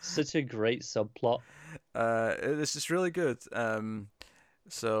 Such a great subplot. It's just really good.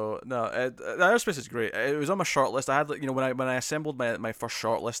 So no, Aerospace is great. It was on my short list. I had like when I assembled my first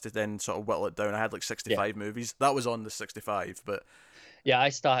short list to then sort of whittle it down, I had like 65 movies. That was on the 65, but yeah, I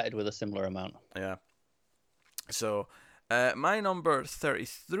started with a similar amount. Yeah. So My number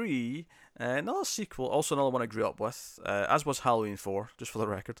 33, another sequel, also another one I grew up with, as was Halloween 4, just for the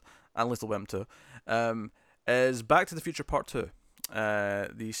record, and Little Women 2, is Back to the Future Part 2.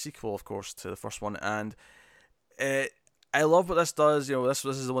 The sequel, of course, to the first one, and I love what this does. You know, this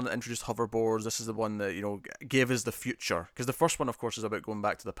is the one that introduced hoverboards. This is the one that, you know, gave us the future. Because the first one, of course, is about going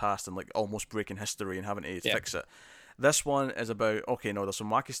back to the past and like almost breaking history and having to fix it. This one is about, okay, no, there's some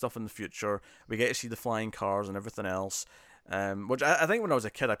wacky stuff in the future. We get to see the flying cars and everything else. Which I think when I was a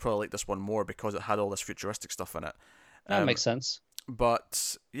kid, I probably liked this one more because it had all this futuristic stuff in it. That makes sense.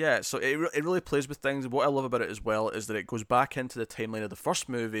 But yeah, so it really plays with things. What I love about it as well is that it goes back into the timeline of the first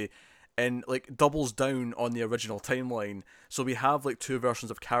movie and like doubles down on the original timeline. So we have like two versions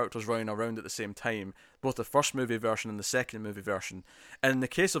of characters running around at the same time, both the first movie version and the second movie version. And in the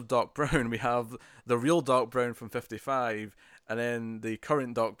case of Doc Brown, we have the real Doc Brown from 55 and then the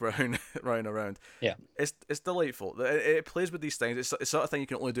current Doc Brown running around. Yeah. It's delightful. It plays with these things. It's the sort of thing you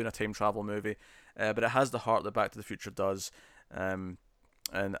can only do in a time travel movie, but it has the heart that Back to the Future does. And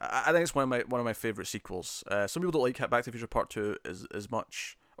I think it's one of my favorite sequels. Some people don't like Back to the Future Part 2 as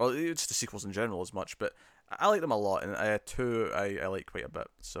much, or just the sequels in general as much, but I like them a lot, and 2 I like quite a bit.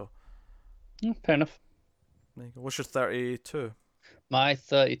 So Fair enough. there you go. What's your 32? My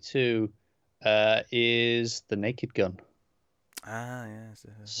 32 is The Naked Gun. Ah, yes.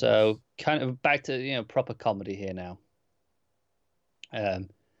 So kind of back to proper comedy here now.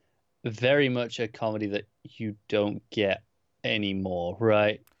 Very much a comedy that you don't get anymore,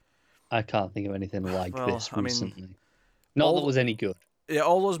 right? I can't think of anything like this recently. Not that was any good. Yeah,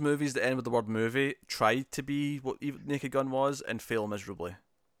 all those movies that end with the word movie tried to be what Naked Gun was and fail miserably.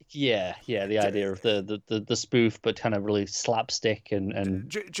 Yeah, the idea of the spoof, but kind of really slapstick and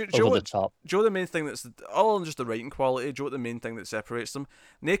over the top. Joe, the main thing that's all in just the writing quality. Joe, the main thing that separates them.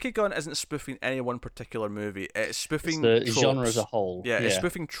 Naked Gun isn't spoofing any one particular movie. It's spoofing the tropes. Genre as a whole. Yeah, it's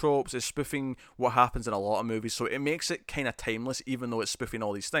spoofing tropes. It's spoofing what happens in a lot of movies. So it makes it kind of timeless, even though it's spoofing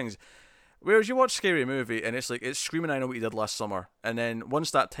all these things. Whereas you watch Scary Movie and it's like it's screaming, "I know what you did last summer," and then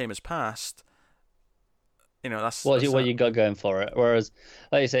once that time has passed, that's what you got going for it. Whereas,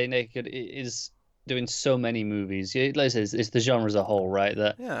 like you say, Naked is doing so many movies. Like I say, it's the genre as a whole, right?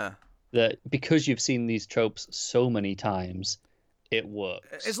 That because you've seen these tropes so many times, it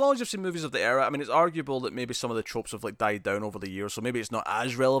works. As long as you've seen movies of the era, I mean, it's arguable that maybe some of the tropes have like died down over the years, so maybe it's not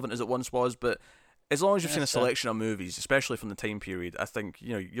as relevant as it once was. But as long as you've seen a selection of movies, especially from the time period, I think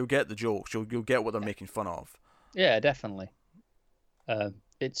you'll get the jokes. You'll get what they're making fun of. Yeah, definitely.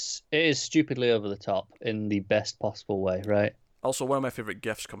 It is stupidly over the top in the best possible way, right? Also, one of my favourite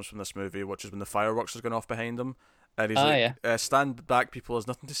gifs comes from this movie, which is when the fireworks is going off behind him. And he's stand back, people, there's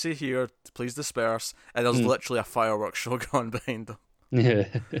nothing to see here, please disperse. And there's literally a fireworks show going behind them.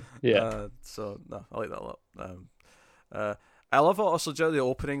 Yeah. So, no, I like that a lot. I love also the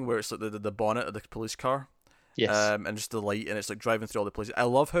opening where it's like the bonnet of the police car. Yes. And just the light, and it's like driving through all the places. I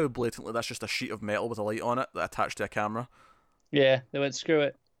love how blatantly that's just a sheet of metal with a light on it that attached to a camera. Yeah, they went, screw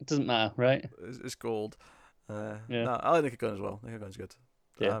it. It doesn't matter, right? It's gold. No, I like Naked Gun as well. Naked Gun's good.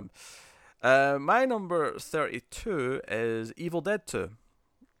 Yeah. My number 32 is Evil Dead 2.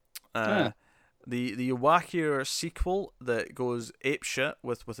 The wackier sequel that goes apeshit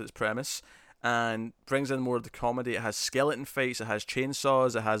with its premise and brings in more of the comedy. It has skeleton fights, it has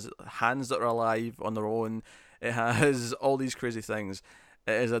chainsaws, it has hands that are alive on their own, it has all these crazy things.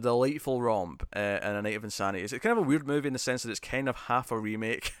 It is a delightful romp and a night of insanity. It's kind of a weird movie in the sense that it's kind of half a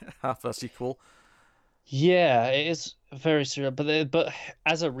remake, half a sequel. Yeah, it is very surreal. But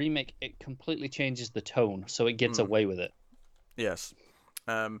as a remake, it completely changes the tone, so it gets away with it. Yes.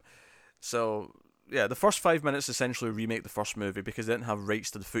 So, yeah, the first 5 minutes essentially remake the first movie because they didn't have rights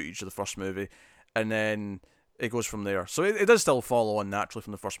to the footage of the first movie. And then it goes from there. So it does still follow on naturally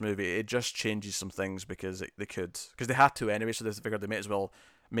from the first movie. It just changes some things because they could. Because they had to anyway, so they figured they might as well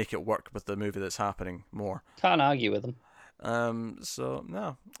make it work with the movie that's happening more. Can't argue with them. So,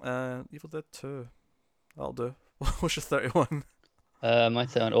 no. Evil Dead 2. That'll do. What's your 31? My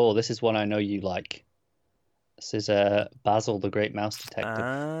 31. Oh, this is one I know you like. This is Basil the Great Mouse Detective.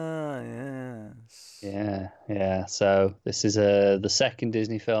 Ah, yes. Yeah. So this is the second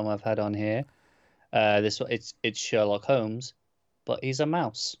Disney film I've had on here. It's Sherlock Holmes, but he's a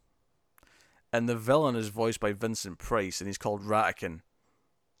mouse. And the villain is voiced by Vincent Price, and he's called Ratican.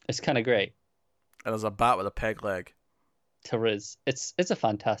 It's kind of great. And there's a bat with a peg leg. There is. It's a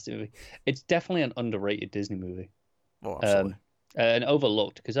fantastic movie. It's definitely an underrated Disney movie. Oh, absolutely. And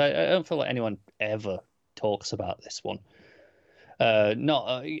overlooked because I don't feel like anyone ever talks about this one.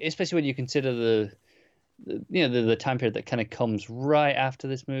 Not especially when you consider the time period that kind of comes right after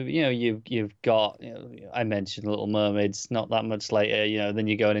this movie. You've got, I mentioned Little Mermaids not that much later. Then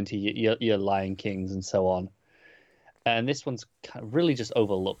you're going into your Lion Kings and so on, and this one's kind of really just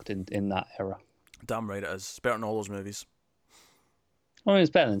overlooked in that era. Damn right it is. It's better than all those movies. I mean, it's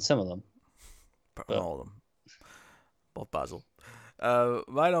better than some of them. Better than all of them. Bob Basil.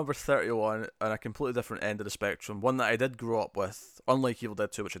 My number 31, on a completely different end of the spectrum, one that I did grow up with, unlike Evil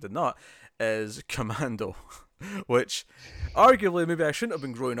Dead 2, which I did not, is Commando. Which, arguably, maybe I shouldn't have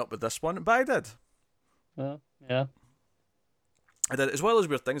been growing up with this one, but I did. Well, yeah. I did, as well as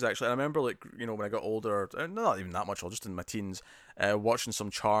weird things, actually. I remember, when I got older, not even that much older, just in my teens, watching some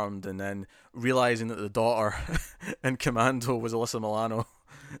Charmed and then realising that the daughter in Commando was Alyssa Milano.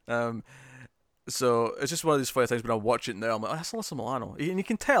 So it's just one of these funny things when I watch it now. I'm like, oh, that's Alyssa Milano. And you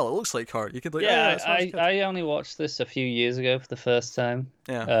can tell, it looks like her. You can I only watched this a few years ago for the first time.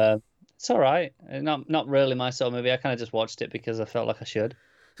 Yeah. It's all right. Not really my sort of movie. I kind of just watched it because I felt like I should.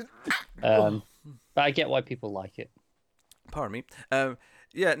 But I get why people like it. Pardon me.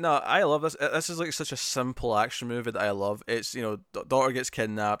 Yeah, no, I love this. This is like such a simple action movie that I love. It's, daughter gets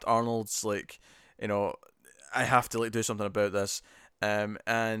kidnapped. Arnold's like, I have to do something about this.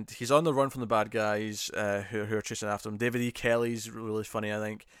 And he's on the run from the bad guys who are chasing after him. David E. Kelly's really funny, I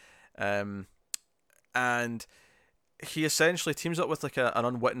think. And he essentially teams up with like an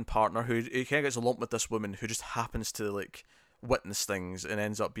unwitting partner who he kind of gets a lump with this woman who just happens to like witness things and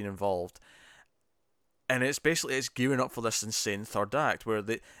ends up being involved. And it's gearing up for this insane third act where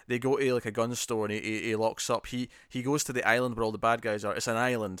they go to like a gun store and he locks up. He goes to the island where all the bad guys are. It's an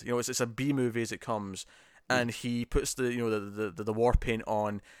island, it's a B movie as it comes. And he puts the war paint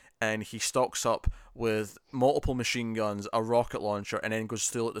on, and he stocks up with multiple machine guns, a rocket launcher, and then goes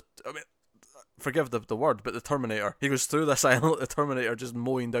through forgive the word, but the Terminator. He goes through this island, the Terminator, just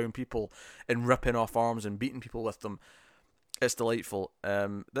mowing down people and ripping off arms and beating people with them. It's delightful.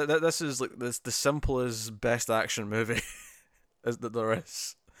 This is like the simplest, best action movie that there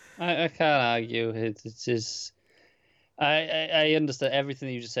is. I can't argue. It's just. I understand everything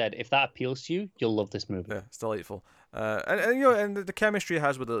that you just said. If that appeals to you, you'll love this movie. Yeah, it's delightful. And the chemistry it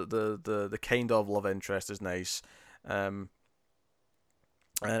has with the kind of love interest is nice. And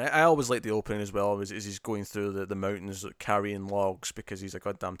I always like the opening as well, as he's going through the mountains carrying logs because he's a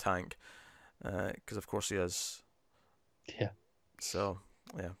goddamn tank. Because of course he is. Yeah. So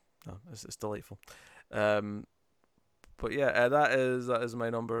yeah, no, it's delightful. But yeah, that is my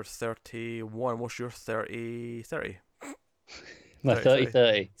number 31. What's your 30? My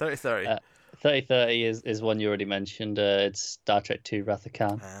 30-30. 30-30. 30-30 is one you already mentioned. It's Star Trek II: Wrath of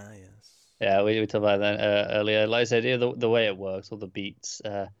Khan. Ah, yes. Yeah, we talked about that earlier. Like I said, the way it works, all the beats,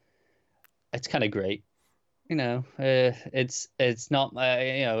 it's kind of great. It's not.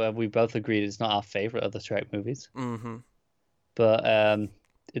 We both agreed it's not our favorite of the Trek movies. Mm-hmm. But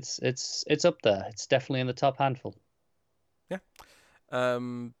it's up there. It's definitely in the top handful. Yeah.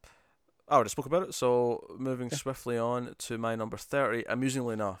 I already spoke about it, so moving swiftly on to my number 30,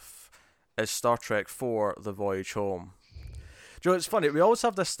 amusingly enough, is Star Trek IV: The Voyage Home. Joe, it's funny, we always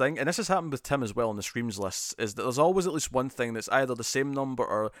have this thing, and this has happened with Tim as well in the Screams lists, is that there's always at least one thing that's either the same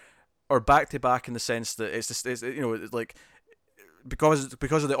number or back to back in the sense that it's like because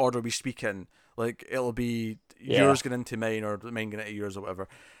of the order we speak in, like it'll be yours getting into mine or mine getting into yours or whatever.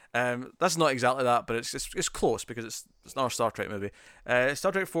 That's not exactly that, but it's close because it's not a Star Trek movie.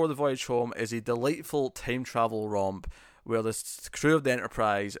 Star Trek IV: The Voyage Home is a delightful time travel romp where the crew of the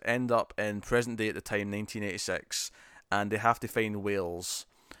Enterprise end up in present day at the time, 1986, and they have to find whales.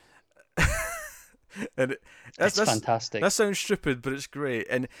 And that's fantastic. That sounds stupid, but it's great.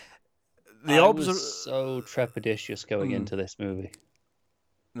 And I was so trepidatious going into this movie.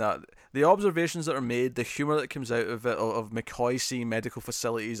 No, the observations that are made, the humour that comes out of it, of McCoy seeing medical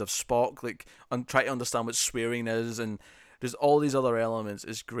facilities, of Spock trying to understand what swearing is, and there's all these other elements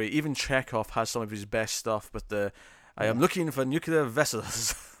is great. Even Chekhov has some of his best stuff with the I am looking for nuclear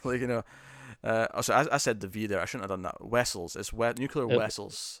vessels. Also, I said the V there. I shouldn't have done that. Vessels. It's nuclear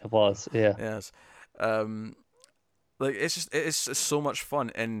vessels. It was, yeah. Yes. It's so much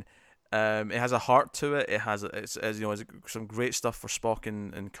fun, and it has a heart to it. It has some great stuff for Spock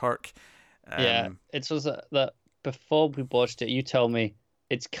and Kirk. It was that before we watched it, you told me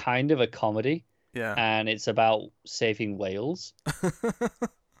it's kind of a comedy. Yeah. And it's about saving whales.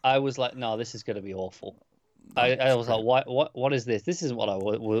 I was like, no, this is going to be awful. I was like, what is this? This isn't what I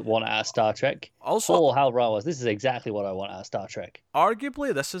want out of Star Trek. Also, how wrong was this is exactly what I want out of Star Trek.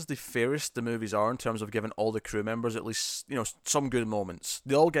 Arguably, this is the fairest the movies are in terms of giving all the crew members at least some good moments.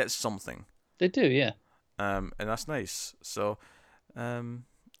 They all get something. They do, yeah. And that's nice. So,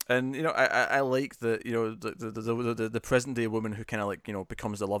 And I like that the present day woman who kind of like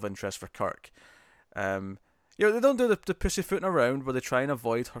becomes the love interest for Kirk. They don't do the pussyfooting around where they try and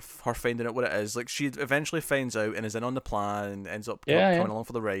avoid her finding out what it is. Like, she eventually finds out and is in on the plan and ends up coming along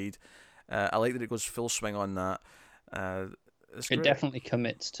for the ride. I like that it goes full swing on that. It's great. It definitely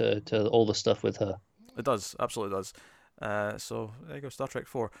commits to all the stuff with her. It does, absolutely does. So there you go, Star Trek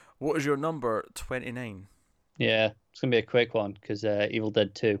 4. What is your number 29? Yeah, it's gonna be a quick one because Evil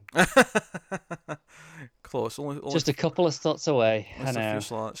Dead 2. Close, only just a couple of slots away. Just a few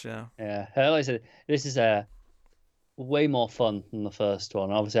slots, yeah. Yeah, like I said, this is way more fun than the first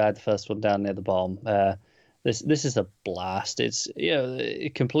one. Obviously, I had the first one down near the bottom. This is a blast. It's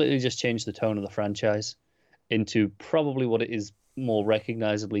it completely just changed the tone of the franchise into probably what it is more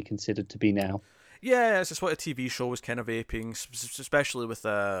recognizably considered to be now. Yeah, it's just what a TV show was kind of aping, especially with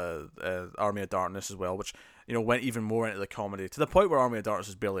Army of Darkness as well, which went even more into the comedy, to the point where Army of Darkness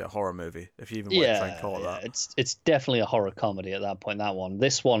is barely a horror movie, if you even want to try and call it that. It's definitely a horror comedy at that point.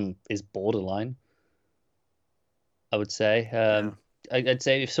 This one is borderline, I would say. I'd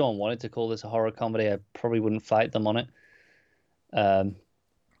say if someone wanted to call this a horror comedy, I probably wouldn't fight them on it.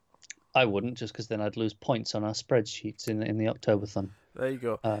 I wouldn't, just because then I'd lose points on our spreadsheets in the October-thon. There you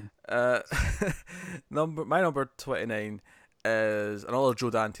go. My number 29 is another Joe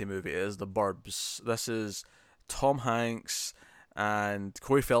Dante movie. It is The Burbs. This is Tom Hanks and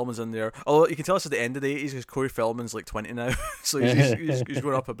Corey Feldman's in there. Although you can tell this is the end of the 80s because Corey Feldman's like 20 now, so he's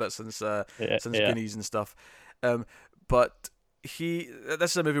grown up a bit since Goonies and stuff. But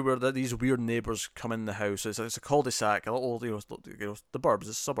this is a movie where these weird neighbours come in the house. It's a cul-de-sac, a little the burbs,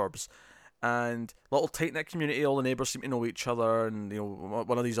 it's suburbs. And little tight-knit community, all the neighbours seem to know each other, and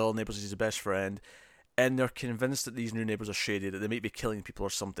one of these other neighbours is his best friend, and they're convinced that these new neighbours are shady, that they might be killing people or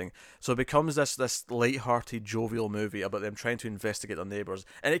something. So it becomes this light-hearted, jovial movie about them trying to investigate their neighbours,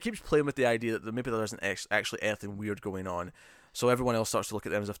 and it keeps playing with the idea that maybe there isn't actually anything weird going on. So everyone else starts to look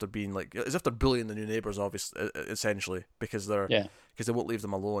at them as if they're being as if they're bullying the new neighbours, obviously, essentially, because they won't leave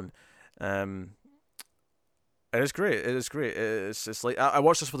them alone. It is great. It is great. It's like I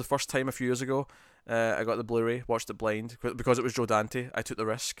watched this for the first time a few years ago. I got the Blu-ray, watched it blind because it was Joe Dante. I took the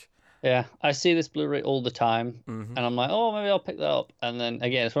risk. Yeah, I see this Blu-ray all the time, and I'm like, oh, maybe I'll pick that up. And then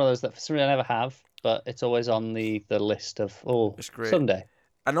again, it's one of those that for some reason I never have, but it's always on the list of it's great. Someday.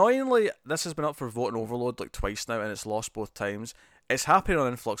 Annoyingly, this has been up for voting overload like twice now, and it's lost both times. It's happening on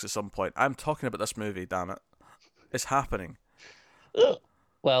Influx at some point. I'm talking about this movie, damn it. It's happening.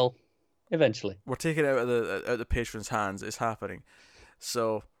 Well, eventually. We're taking it out of the patron's hands. It's happening.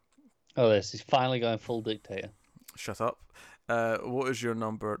 So. Oh, this is finally going full dictator. Shut up. What is your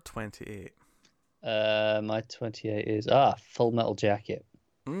number 28? My 28 is Full Metal Jacket.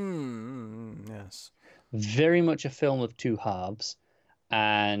 Yes. Very much a film of two halves,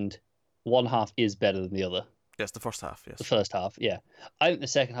 and one half is better than the other. Yes, the first half. Yes. The first half, yeah. I think the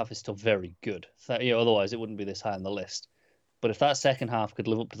second half is still very good. Otherwise it wouldn't be this high on the list. But if that second half could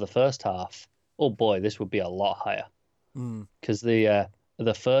live up to the first half, oh boy, this would be a lot higher. Because the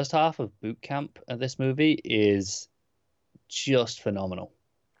first half of Boot Camp of this movie is just phenomenal.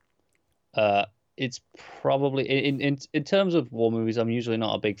 It's probably in terms of war movies, I'm usually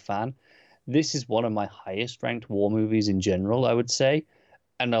not a big fan. This is one of my highest ranked war movies in general, I would say,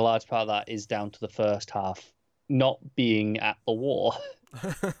 and a large part of that is down to the first half not being at the war.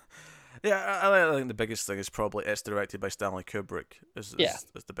 Yeah, I think the biggest thing is probably it's directed by Stanley Kubrick is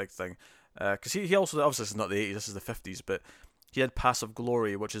the big thing. Because he also, obviously this is not the 80s, this is the 50s, but he had Passive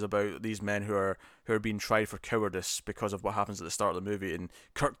Glory, which is about these men who are being tried for cowardice because of what happens at the start of the movie, and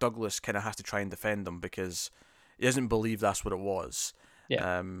Kirk Douglas kind of has to try and defend them because he doesn't believe that's what it was.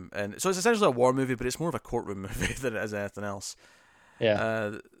 Yeah. And so it's essentially a war movie, but it's more of a courtroom movie than it is anything else.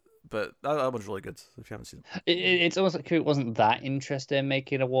 Yeah. But that one's really good if you haven't seen it. It's almost like Kubrick wasn't that interested in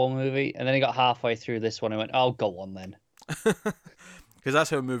making a war movie, and then he got halfway through this one and went, "Oh, go on then." Because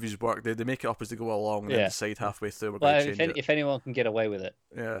that's how movies work. They make it up as they go along and then decide halfway through we're going to change it. If anyone can get away with it,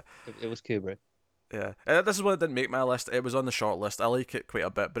 yeah, it was Kubrick. Yeah, this is one that didn't make my list. It was on the short list. I like it quite a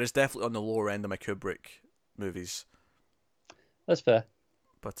bit, but it's definitely on the lower end of my Kubrick movies. That's fair.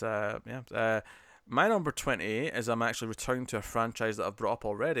 But my number 28 is I'm actually returning to a franchise that I've brought up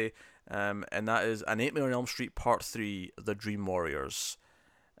already, and that is A Nightmare on Elm Street Part 3, The Dream Warriors,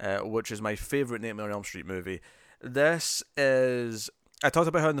 which is my favourite Nightmare on Elm Street movie. This is... I talked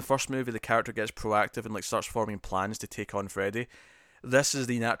about how in the first movie the character gets proactive and starts forming plans to take on Freddy. This is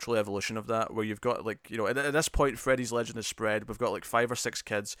the natural evolution of that, where you've got at this point Freddy's legend is spread. We've got 5 or 6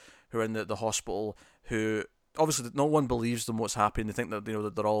 kids who are in the hospital who obviously no one believes them what's happening. They think that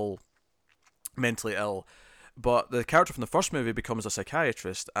that they're all mentally ill, But the character from the first movie becomes a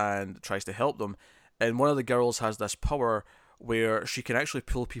psychiatrist and tries to help them. And one of the girls has this power where she can actually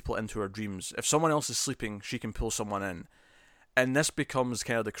pull people into her dreams. If someone else is sleeping, she can pull someone in. And this becomes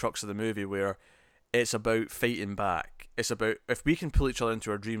kind of the crux of the movie, where it's about fighting back. It's about, if we can pull each other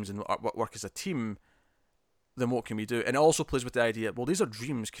into our dreams and work as a team, then what can we do? And it also plays with the idea, well, these are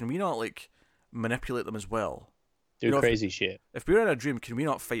dreams. Can we not, like, manipulate them as well? Do crazy shit. If we're in a dream, can we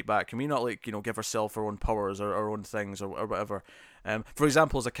not fight back? Can we not, like, give ourselves our own powers or our own things or whatever? For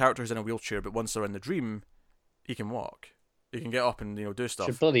example, as a character who's in a wheelchair, but once they're in the dream, he can walk. He can get up and do stuff.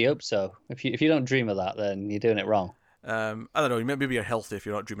 Should bloody hope so. If you don't dream of that, then you're doing it wrong. I don't know. Maybe you're healthy if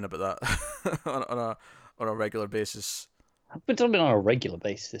you're not dreaming about that on a regular basis. But it's not been on a regular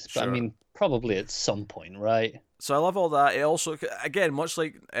basis. But Sure. I mean, probably at some point, right? So I love all that. It also, again, much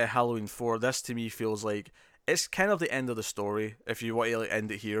like Halloween 4, this to me feels like it's kind of the end of the story if you want to like,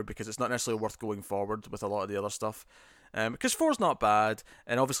 end it here, because it's not necessarily worth going forward with a lot of the other stuff. Because 4's not bad,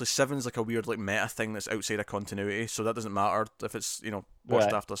 and obviously 7's like a weird like meta thing that's outside of continuity, so that doesn't matter if it's watched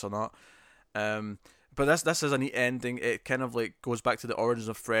Right. after us or not. But this is a neat ending. It kind of like goes back to the origins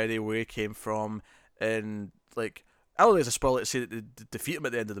of Freddy, where he came from, and like I don't think it's a spoiler to say that they defeat him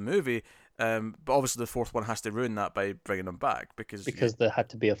at the end of the movie. But obviously the fourth one has to ruin that by bringing him back because There had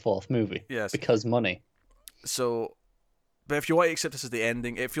to be a fourth movie. Yes. Because money. So, but if you want to accept this as the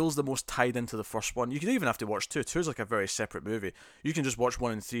ending, it feels the most tied into the first one. You can even have to watch 2. 2 is like a very separate movie. You can just watch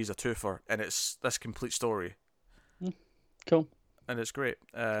 1 and 3 as a twofer, and it's this complete story. Cool. And it's great.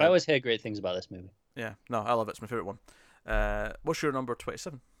 I always hear great things about this movie. Yeah, no, I love it. It's my favourite one. What's your number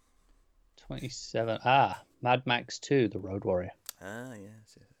 27? 27. Mad Max 2, The Road Warrior.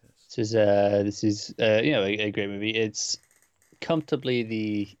 Yes. This is a great movie. It's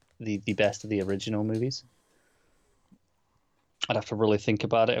comfortably the best of the original movies. I'd have to really think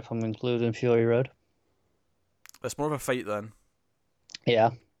about it if I'm including Fury Road. It's more of a fight then.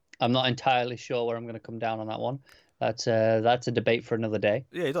 Yeah, I'm not entirely sure where I'm going to come down on that one. That's a debate for another day.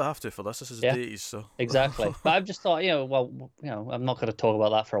 Yeah, you don't have to for this. This is Yeah. the 80s, so. Exactly. But I've just thought, I'm not going to talk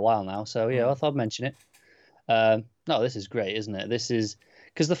about that for a while now. So, I thought I'd mention it. No, this is great, isn't it? This is...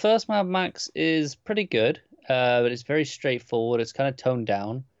 Because the first Mad Max is pretty good, but it's very straightforward. It's kind of toned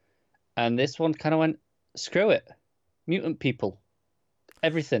down. And this one kind of went, screw it. Mutant people.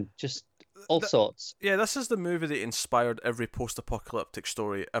 Everything. Just all sorts. Yeah, this is the movie that inspired every post-apocalyptic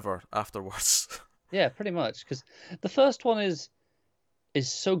story ever afterwards. Yeah, pretty much. Because the first one is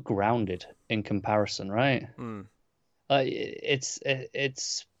so grounded in comparison, right?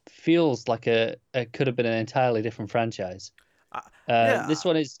 It's feels like it could have been an entirely different franchise. This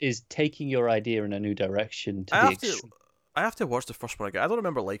one is taking your idea in a new direction to the extreme. I have to watch the first one again. I don't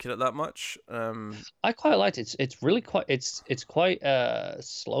remember liking it that much. I quite liked it. It's really quite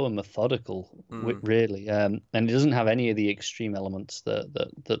slow and methodical, really, and it doesn't have any of the extreme elements that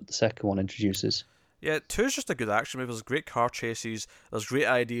the second one introduces. Yeah, 2 is just a good action movie. There's great car chases. There's great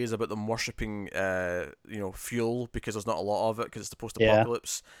ideas about them worshipping, fuel because there's not a lot of it because it's the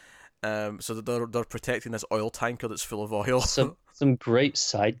post-apocalypse. So that they're protecting this oil tanker that's full of oil. Some great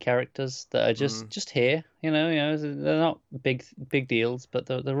side characters that are just here. They're not big deals, but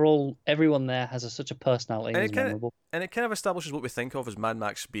they're all, everyone there has such a personality and is memorable. And it kind of establishes what we think of as Mad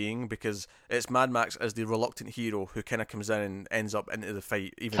Max being, because it's Mad Max as the reluctant hero who kind of comes in and ends up into the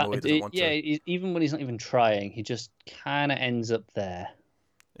fight even though he doesn't want to. Yeah, even when he's not even trying, he just kind of ends up there.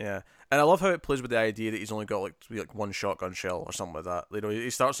 Yeah, and I love how it plays with the idea that he's only got like one shotgun shell or something like that. He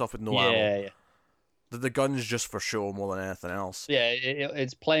starts off with no ammo. Yeah. The gun's just for show more than anything else. Yeah,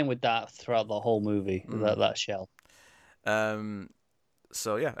 it's playing with that throughout the whole movie. That shell.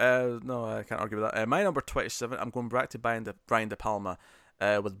 So yeah, no, I can't argue with that. My number 27, I'm going back to Brian De Palma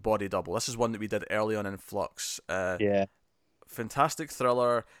with Body Double. This is one that we did early on in Flux. Yeah. Fantastic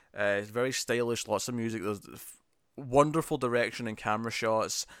thriller. It's very stylish. Lots of music. There's wonderful direction and camera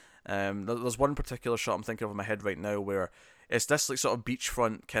shots. There's one particular shot I'm thinking of in my head right now where it's this like sort of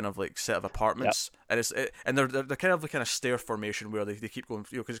beachfront kind of like set of apartments, and they're kind of like in a stair formation where they keep going,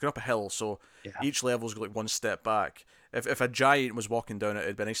 because it's going up a hill, so each level's like one step back. If a giant was walking down it,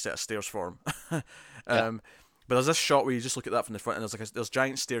 it'd be a nice set of stairs for him. But there's this shot where you just look at that from the front, and there's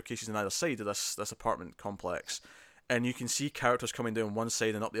giant staircases on either side of this apartment complex, and you can see characters coming down one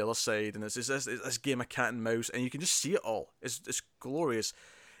side and up the other side, and it's this game of cat and mouse, and you can just see it all. It's glorious.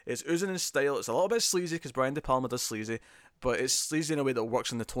 It's oozing in style. It's a little bit sleazy because Brian De Palma does sleazy, but it's sleazy in a way that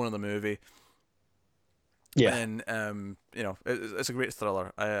works in the tone of the movie. Yeah, and it's a great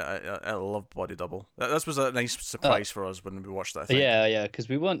thriller. I love Body Double. This was a nice surprise for us when we watched that. Yeah, because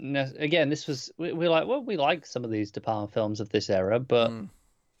we weren't again. This was we like we like some of these De Palma films of this era, but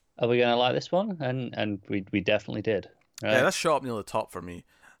are we gonna like this one? And we definitely did. Yeah, Right? that's shot up near the top for me.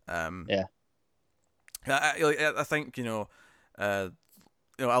 Yeah. I think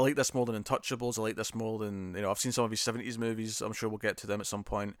I like this more than Untouchables. I like this more than I've seen some of his '70s movies. I'm sure we'll get to them at some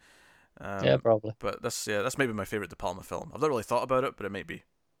point. Yeah, Um, probably. but that's maybe my favorite De Palma film. I've not really thought about it, but it might be.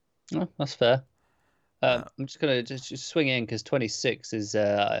 Oh, that's fair. Uh, I'm just gonna just swing in because 26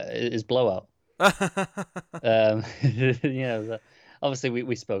 is Blowout. Obviously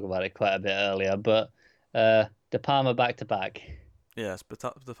we spoke about it quite a bit earlier, but De Palma back to back. yes, but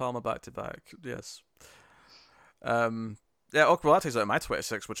De Palma back to back. Yes. Yeah, okay, well, that takes out my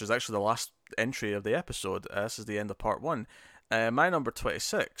 26, which is actually the last entry of the episode. This is the end of part one. My number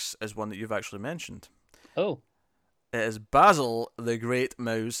 26 is one that you've actually mentioned. Oh, It is Basil the Great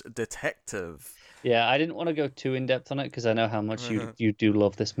Mouse Detective. yeah. I didn't want to go too in depth on it because I know how much you do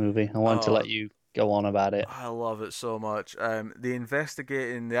love this movie. I wanted to Oh, let you go on about it. I love it so much. The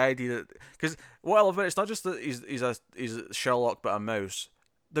investigating, the idea that because what I love about it, it's not just that he's a Sherlock but a mouse.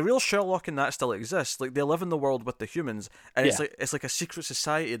 The real Sherlock in that still exists. Like they live in the world with the humans, and Yeah, it's like a secret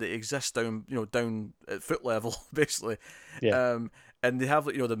society that exists down at foot level basically. yeah. And they have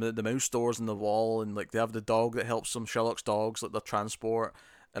the mouse doors in the wall, and like they have the dog that helps them, Sherlock's dogs, like their transport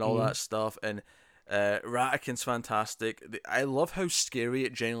and all Mhm. that stuff. And Ratikin's fantastic. I love how scary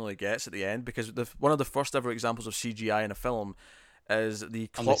it genuinely gets at the end because one of the first ever examples of CGI in a film is the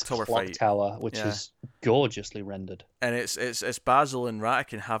On clock this tower clock fight. tower, which Yeah, is gorgeously rendered. and it's Basil and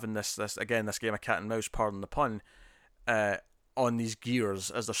Ratikin having this again this game of cat and mouse, pardon the pun, uh, on these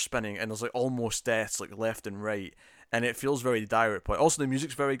gears as they're spinning, and there's like almost deaths like left and right, and it feels very dire at point. Also, the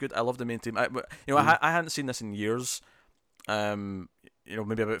music's very good. I love the main theme. I hadn't seen this in years.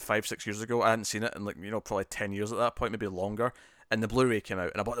 Maybe about 5-6 years ago. I hadn't seen it in probably 10 years at that point, maybe longer. And the Blu-ray came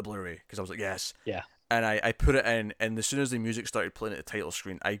out, and I bought the Blu-ray because I was like, yes. Yeah. And I put it in, and as soon as the music started playing at the title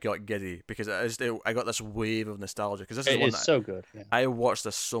screen, I got giddy because I got this wave of nostalgia because this is It one is that so good. Yeah. I watched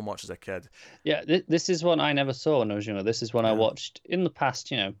this so much as a kid. Yeah, this is one I never saw when I was younger. This is one I Yeah, watched in the past,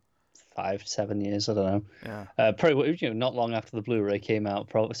 5-7 years. I don't know. yeah. Probably not long after the Blu-ray came out.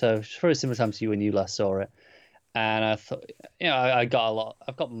 Probably so. It's probably similar time to you when you last saw it. And I thought, I got a lot.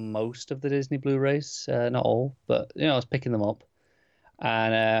 I've got most of the Disney Blu-rays, not all, but I was picking them up,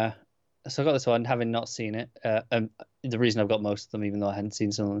 and so I got this one, having not seen it. And the reason I've got most of them, even though I hadn't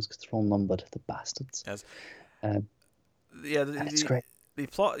seen some of them, is because they're all numbered. The bastards. Yes. Um, Yeah, and it's great. the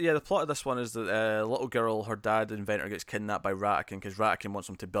plot of this one is that a little girl, her dad, the inventor, gets kidnapped by Ratikin because Ratikin wants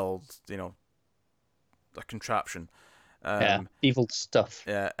him to build, a contraption. Yeah, evil stuff.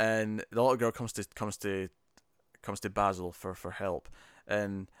 Yeah, and the little girl comes to Basil for help.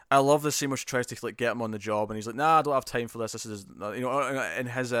 And I love the scene where she tries to get him on the job, and he's like, "Nah, I don't have time for this. This is in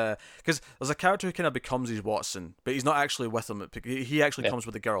his because there's a character who kind of becomes his Watson, but he's not actually with him. He actually comes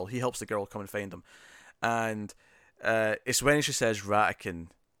with the girl. He helps the girl come and find him, and it's when she says Ratikin,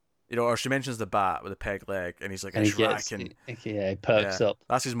 or she mentions the bat with the peg leg, and he's like, And "It's Ratikin." he perks up.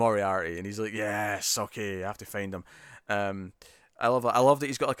 That's his Moriarty, and he's like, "Yes, okay, I have to find him." I love it. I love that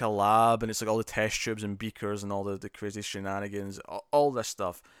he's got like a lab, and it's like all the test tubes and beakers and all the crazy shenanigans. All this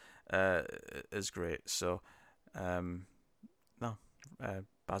stuff is great. So, no,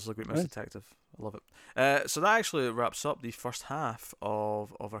 Basil, Great Mouse Right. Detective. I love it. So that actually wraps up the first half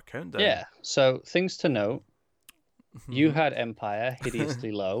of our countdown. Yeah. So things to note: you had Empire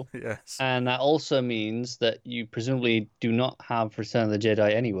hideously low, Yes. and that also means that you presumably do not have Return of the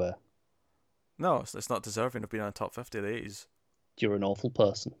Jedi anywhere. No, it's not deserving of being on the top 50 of the 80s. You're an awful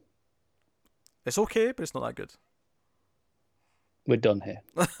person. It's okay, but it's not that good. We're done here.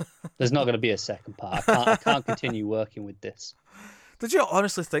 There's not going to be a second part. I can't continue working with this. Did you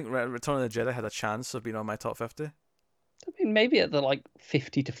honestly think Return of the Jedi had a chance of being on my top 50? I mean, maybe at the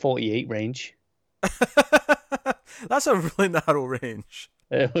 50 to 48 range. That's a really narrow range.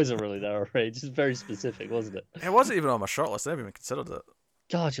 It was a really narrow range. It's very specific, wasn't it? It wasn't even on my shortlist. I never even considered it.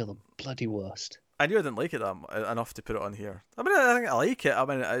 God, you're the bloody worst. I knew I didn't like it enough to put it on here. I mean, I think I like it. I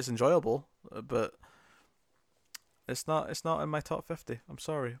mean, it's enjoyable, but it's not in my top 50. I'm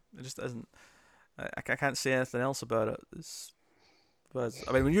sorry. It just isn't. I can't say anything else about it.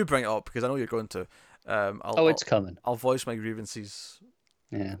 I mean, when you bring it up, because I know you're going to, It's coming. I'll voice my grievances.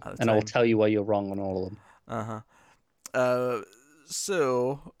 Yeah, at the and I will time. tell you why you're wrong on all of them.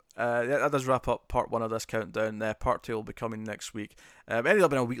 Yeah, that does wrap up part one of this countdown. Part two will be coming next week. It ended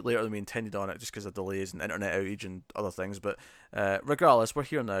up being a week later than we intended on it, just because of delays and internet outage and other things. But regardless, we're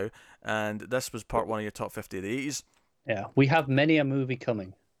here now, and this was part one of your top 50 of the 80s. Yeah, we have many a movie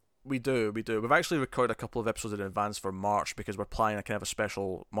coming. We do. We've actually recorded a couple of episodes in advance for March because we're planning a kind of a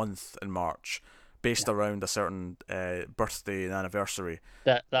special month in March. based around a certain birthday and anniversary.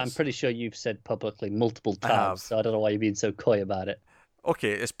 That I'm pretty sure you've said publicly multiple I have. times, so I don't know why you're being so coy about it.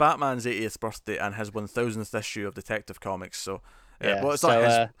 Okay, it's Batman's 80th birthday and his 1000th issue of Detective Comics. So, Yeah, well, it's so, not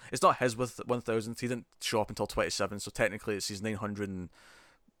his. It's not his with 1000th. He didn't show up until 27. So technically, it's his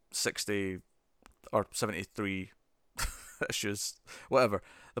 960 or 73 issues, whatever.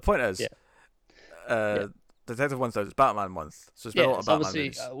 The point is, Detective 1000 is Batman month. So it's been a lot of Batman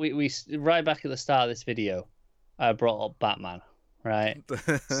obviously, movies. we right back at the start of this video, I brought up Batman, right?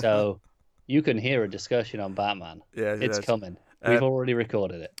 So you can hear a discussion on Batman. Yeah, it's coming. We've already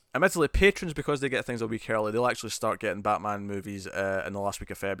recorded it. Admittedly, patrons, because they get things a week early, they'll actually start getting Batman movies in the last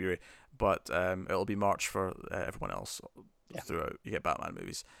week of February. But it'll be March for everyone else throughout. You get Batman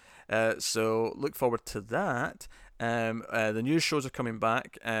movies. So look forward to that. The news shows are coming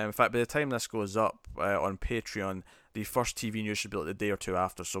back. In fact, by the time this goes up on Patreon, the first TV news should be like the day or two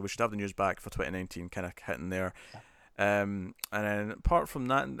after. So we should have the news back for 2019 kind of hitting there. And then apart from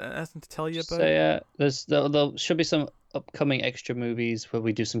that, anything to tell you about? So there should be some upcoming extra movies where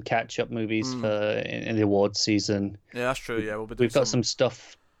we do some catch-up movies for in the awards season. Yeah, that's true. Yeah, we've got some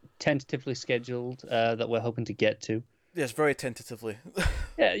stuff tentatively scheduled that we're hoping to get to. Yes, very tentatively.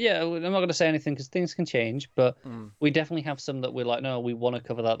 yeah. I'm not going to say anything because things can change, but we definitely have some that we're like, no, we want to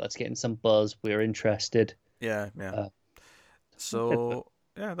cover that. That's getting some buzz. We're interested. Yeah. So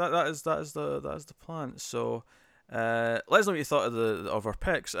yeah, that is the plan. So let us know what you thought of our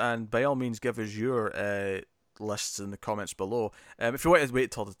picks, and by all means, give us your lists in the comments below. If you want to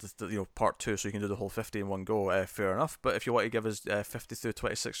wait till the part 2 so you can do the whole 50 in one go, fair enough. But if you want to give us 50 through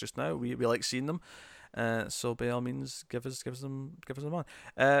 26 just now, we like seeing them. So by all means, give us them on.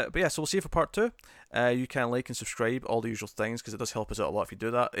 But yeah, so we'll see you for part 2. You can like and subscribe, all the usual things, because it does help us out a lot if you do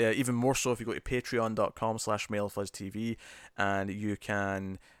that. Even more so if you go to patreon.com/MailFuzzTV, and you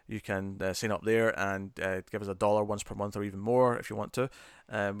can sign up there and give us $1 once per month or even more if you want to.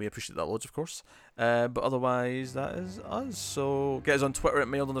 We appreciate that loads, of course. But otherwise, that is us. So get us on Twitter at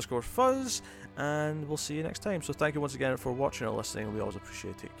mailed_fuzz, and we'll see you next time. So thank you once again for watching or listening. We always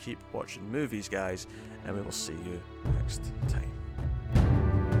appreciate it. Keep watching movies, guys, and we will see you next time.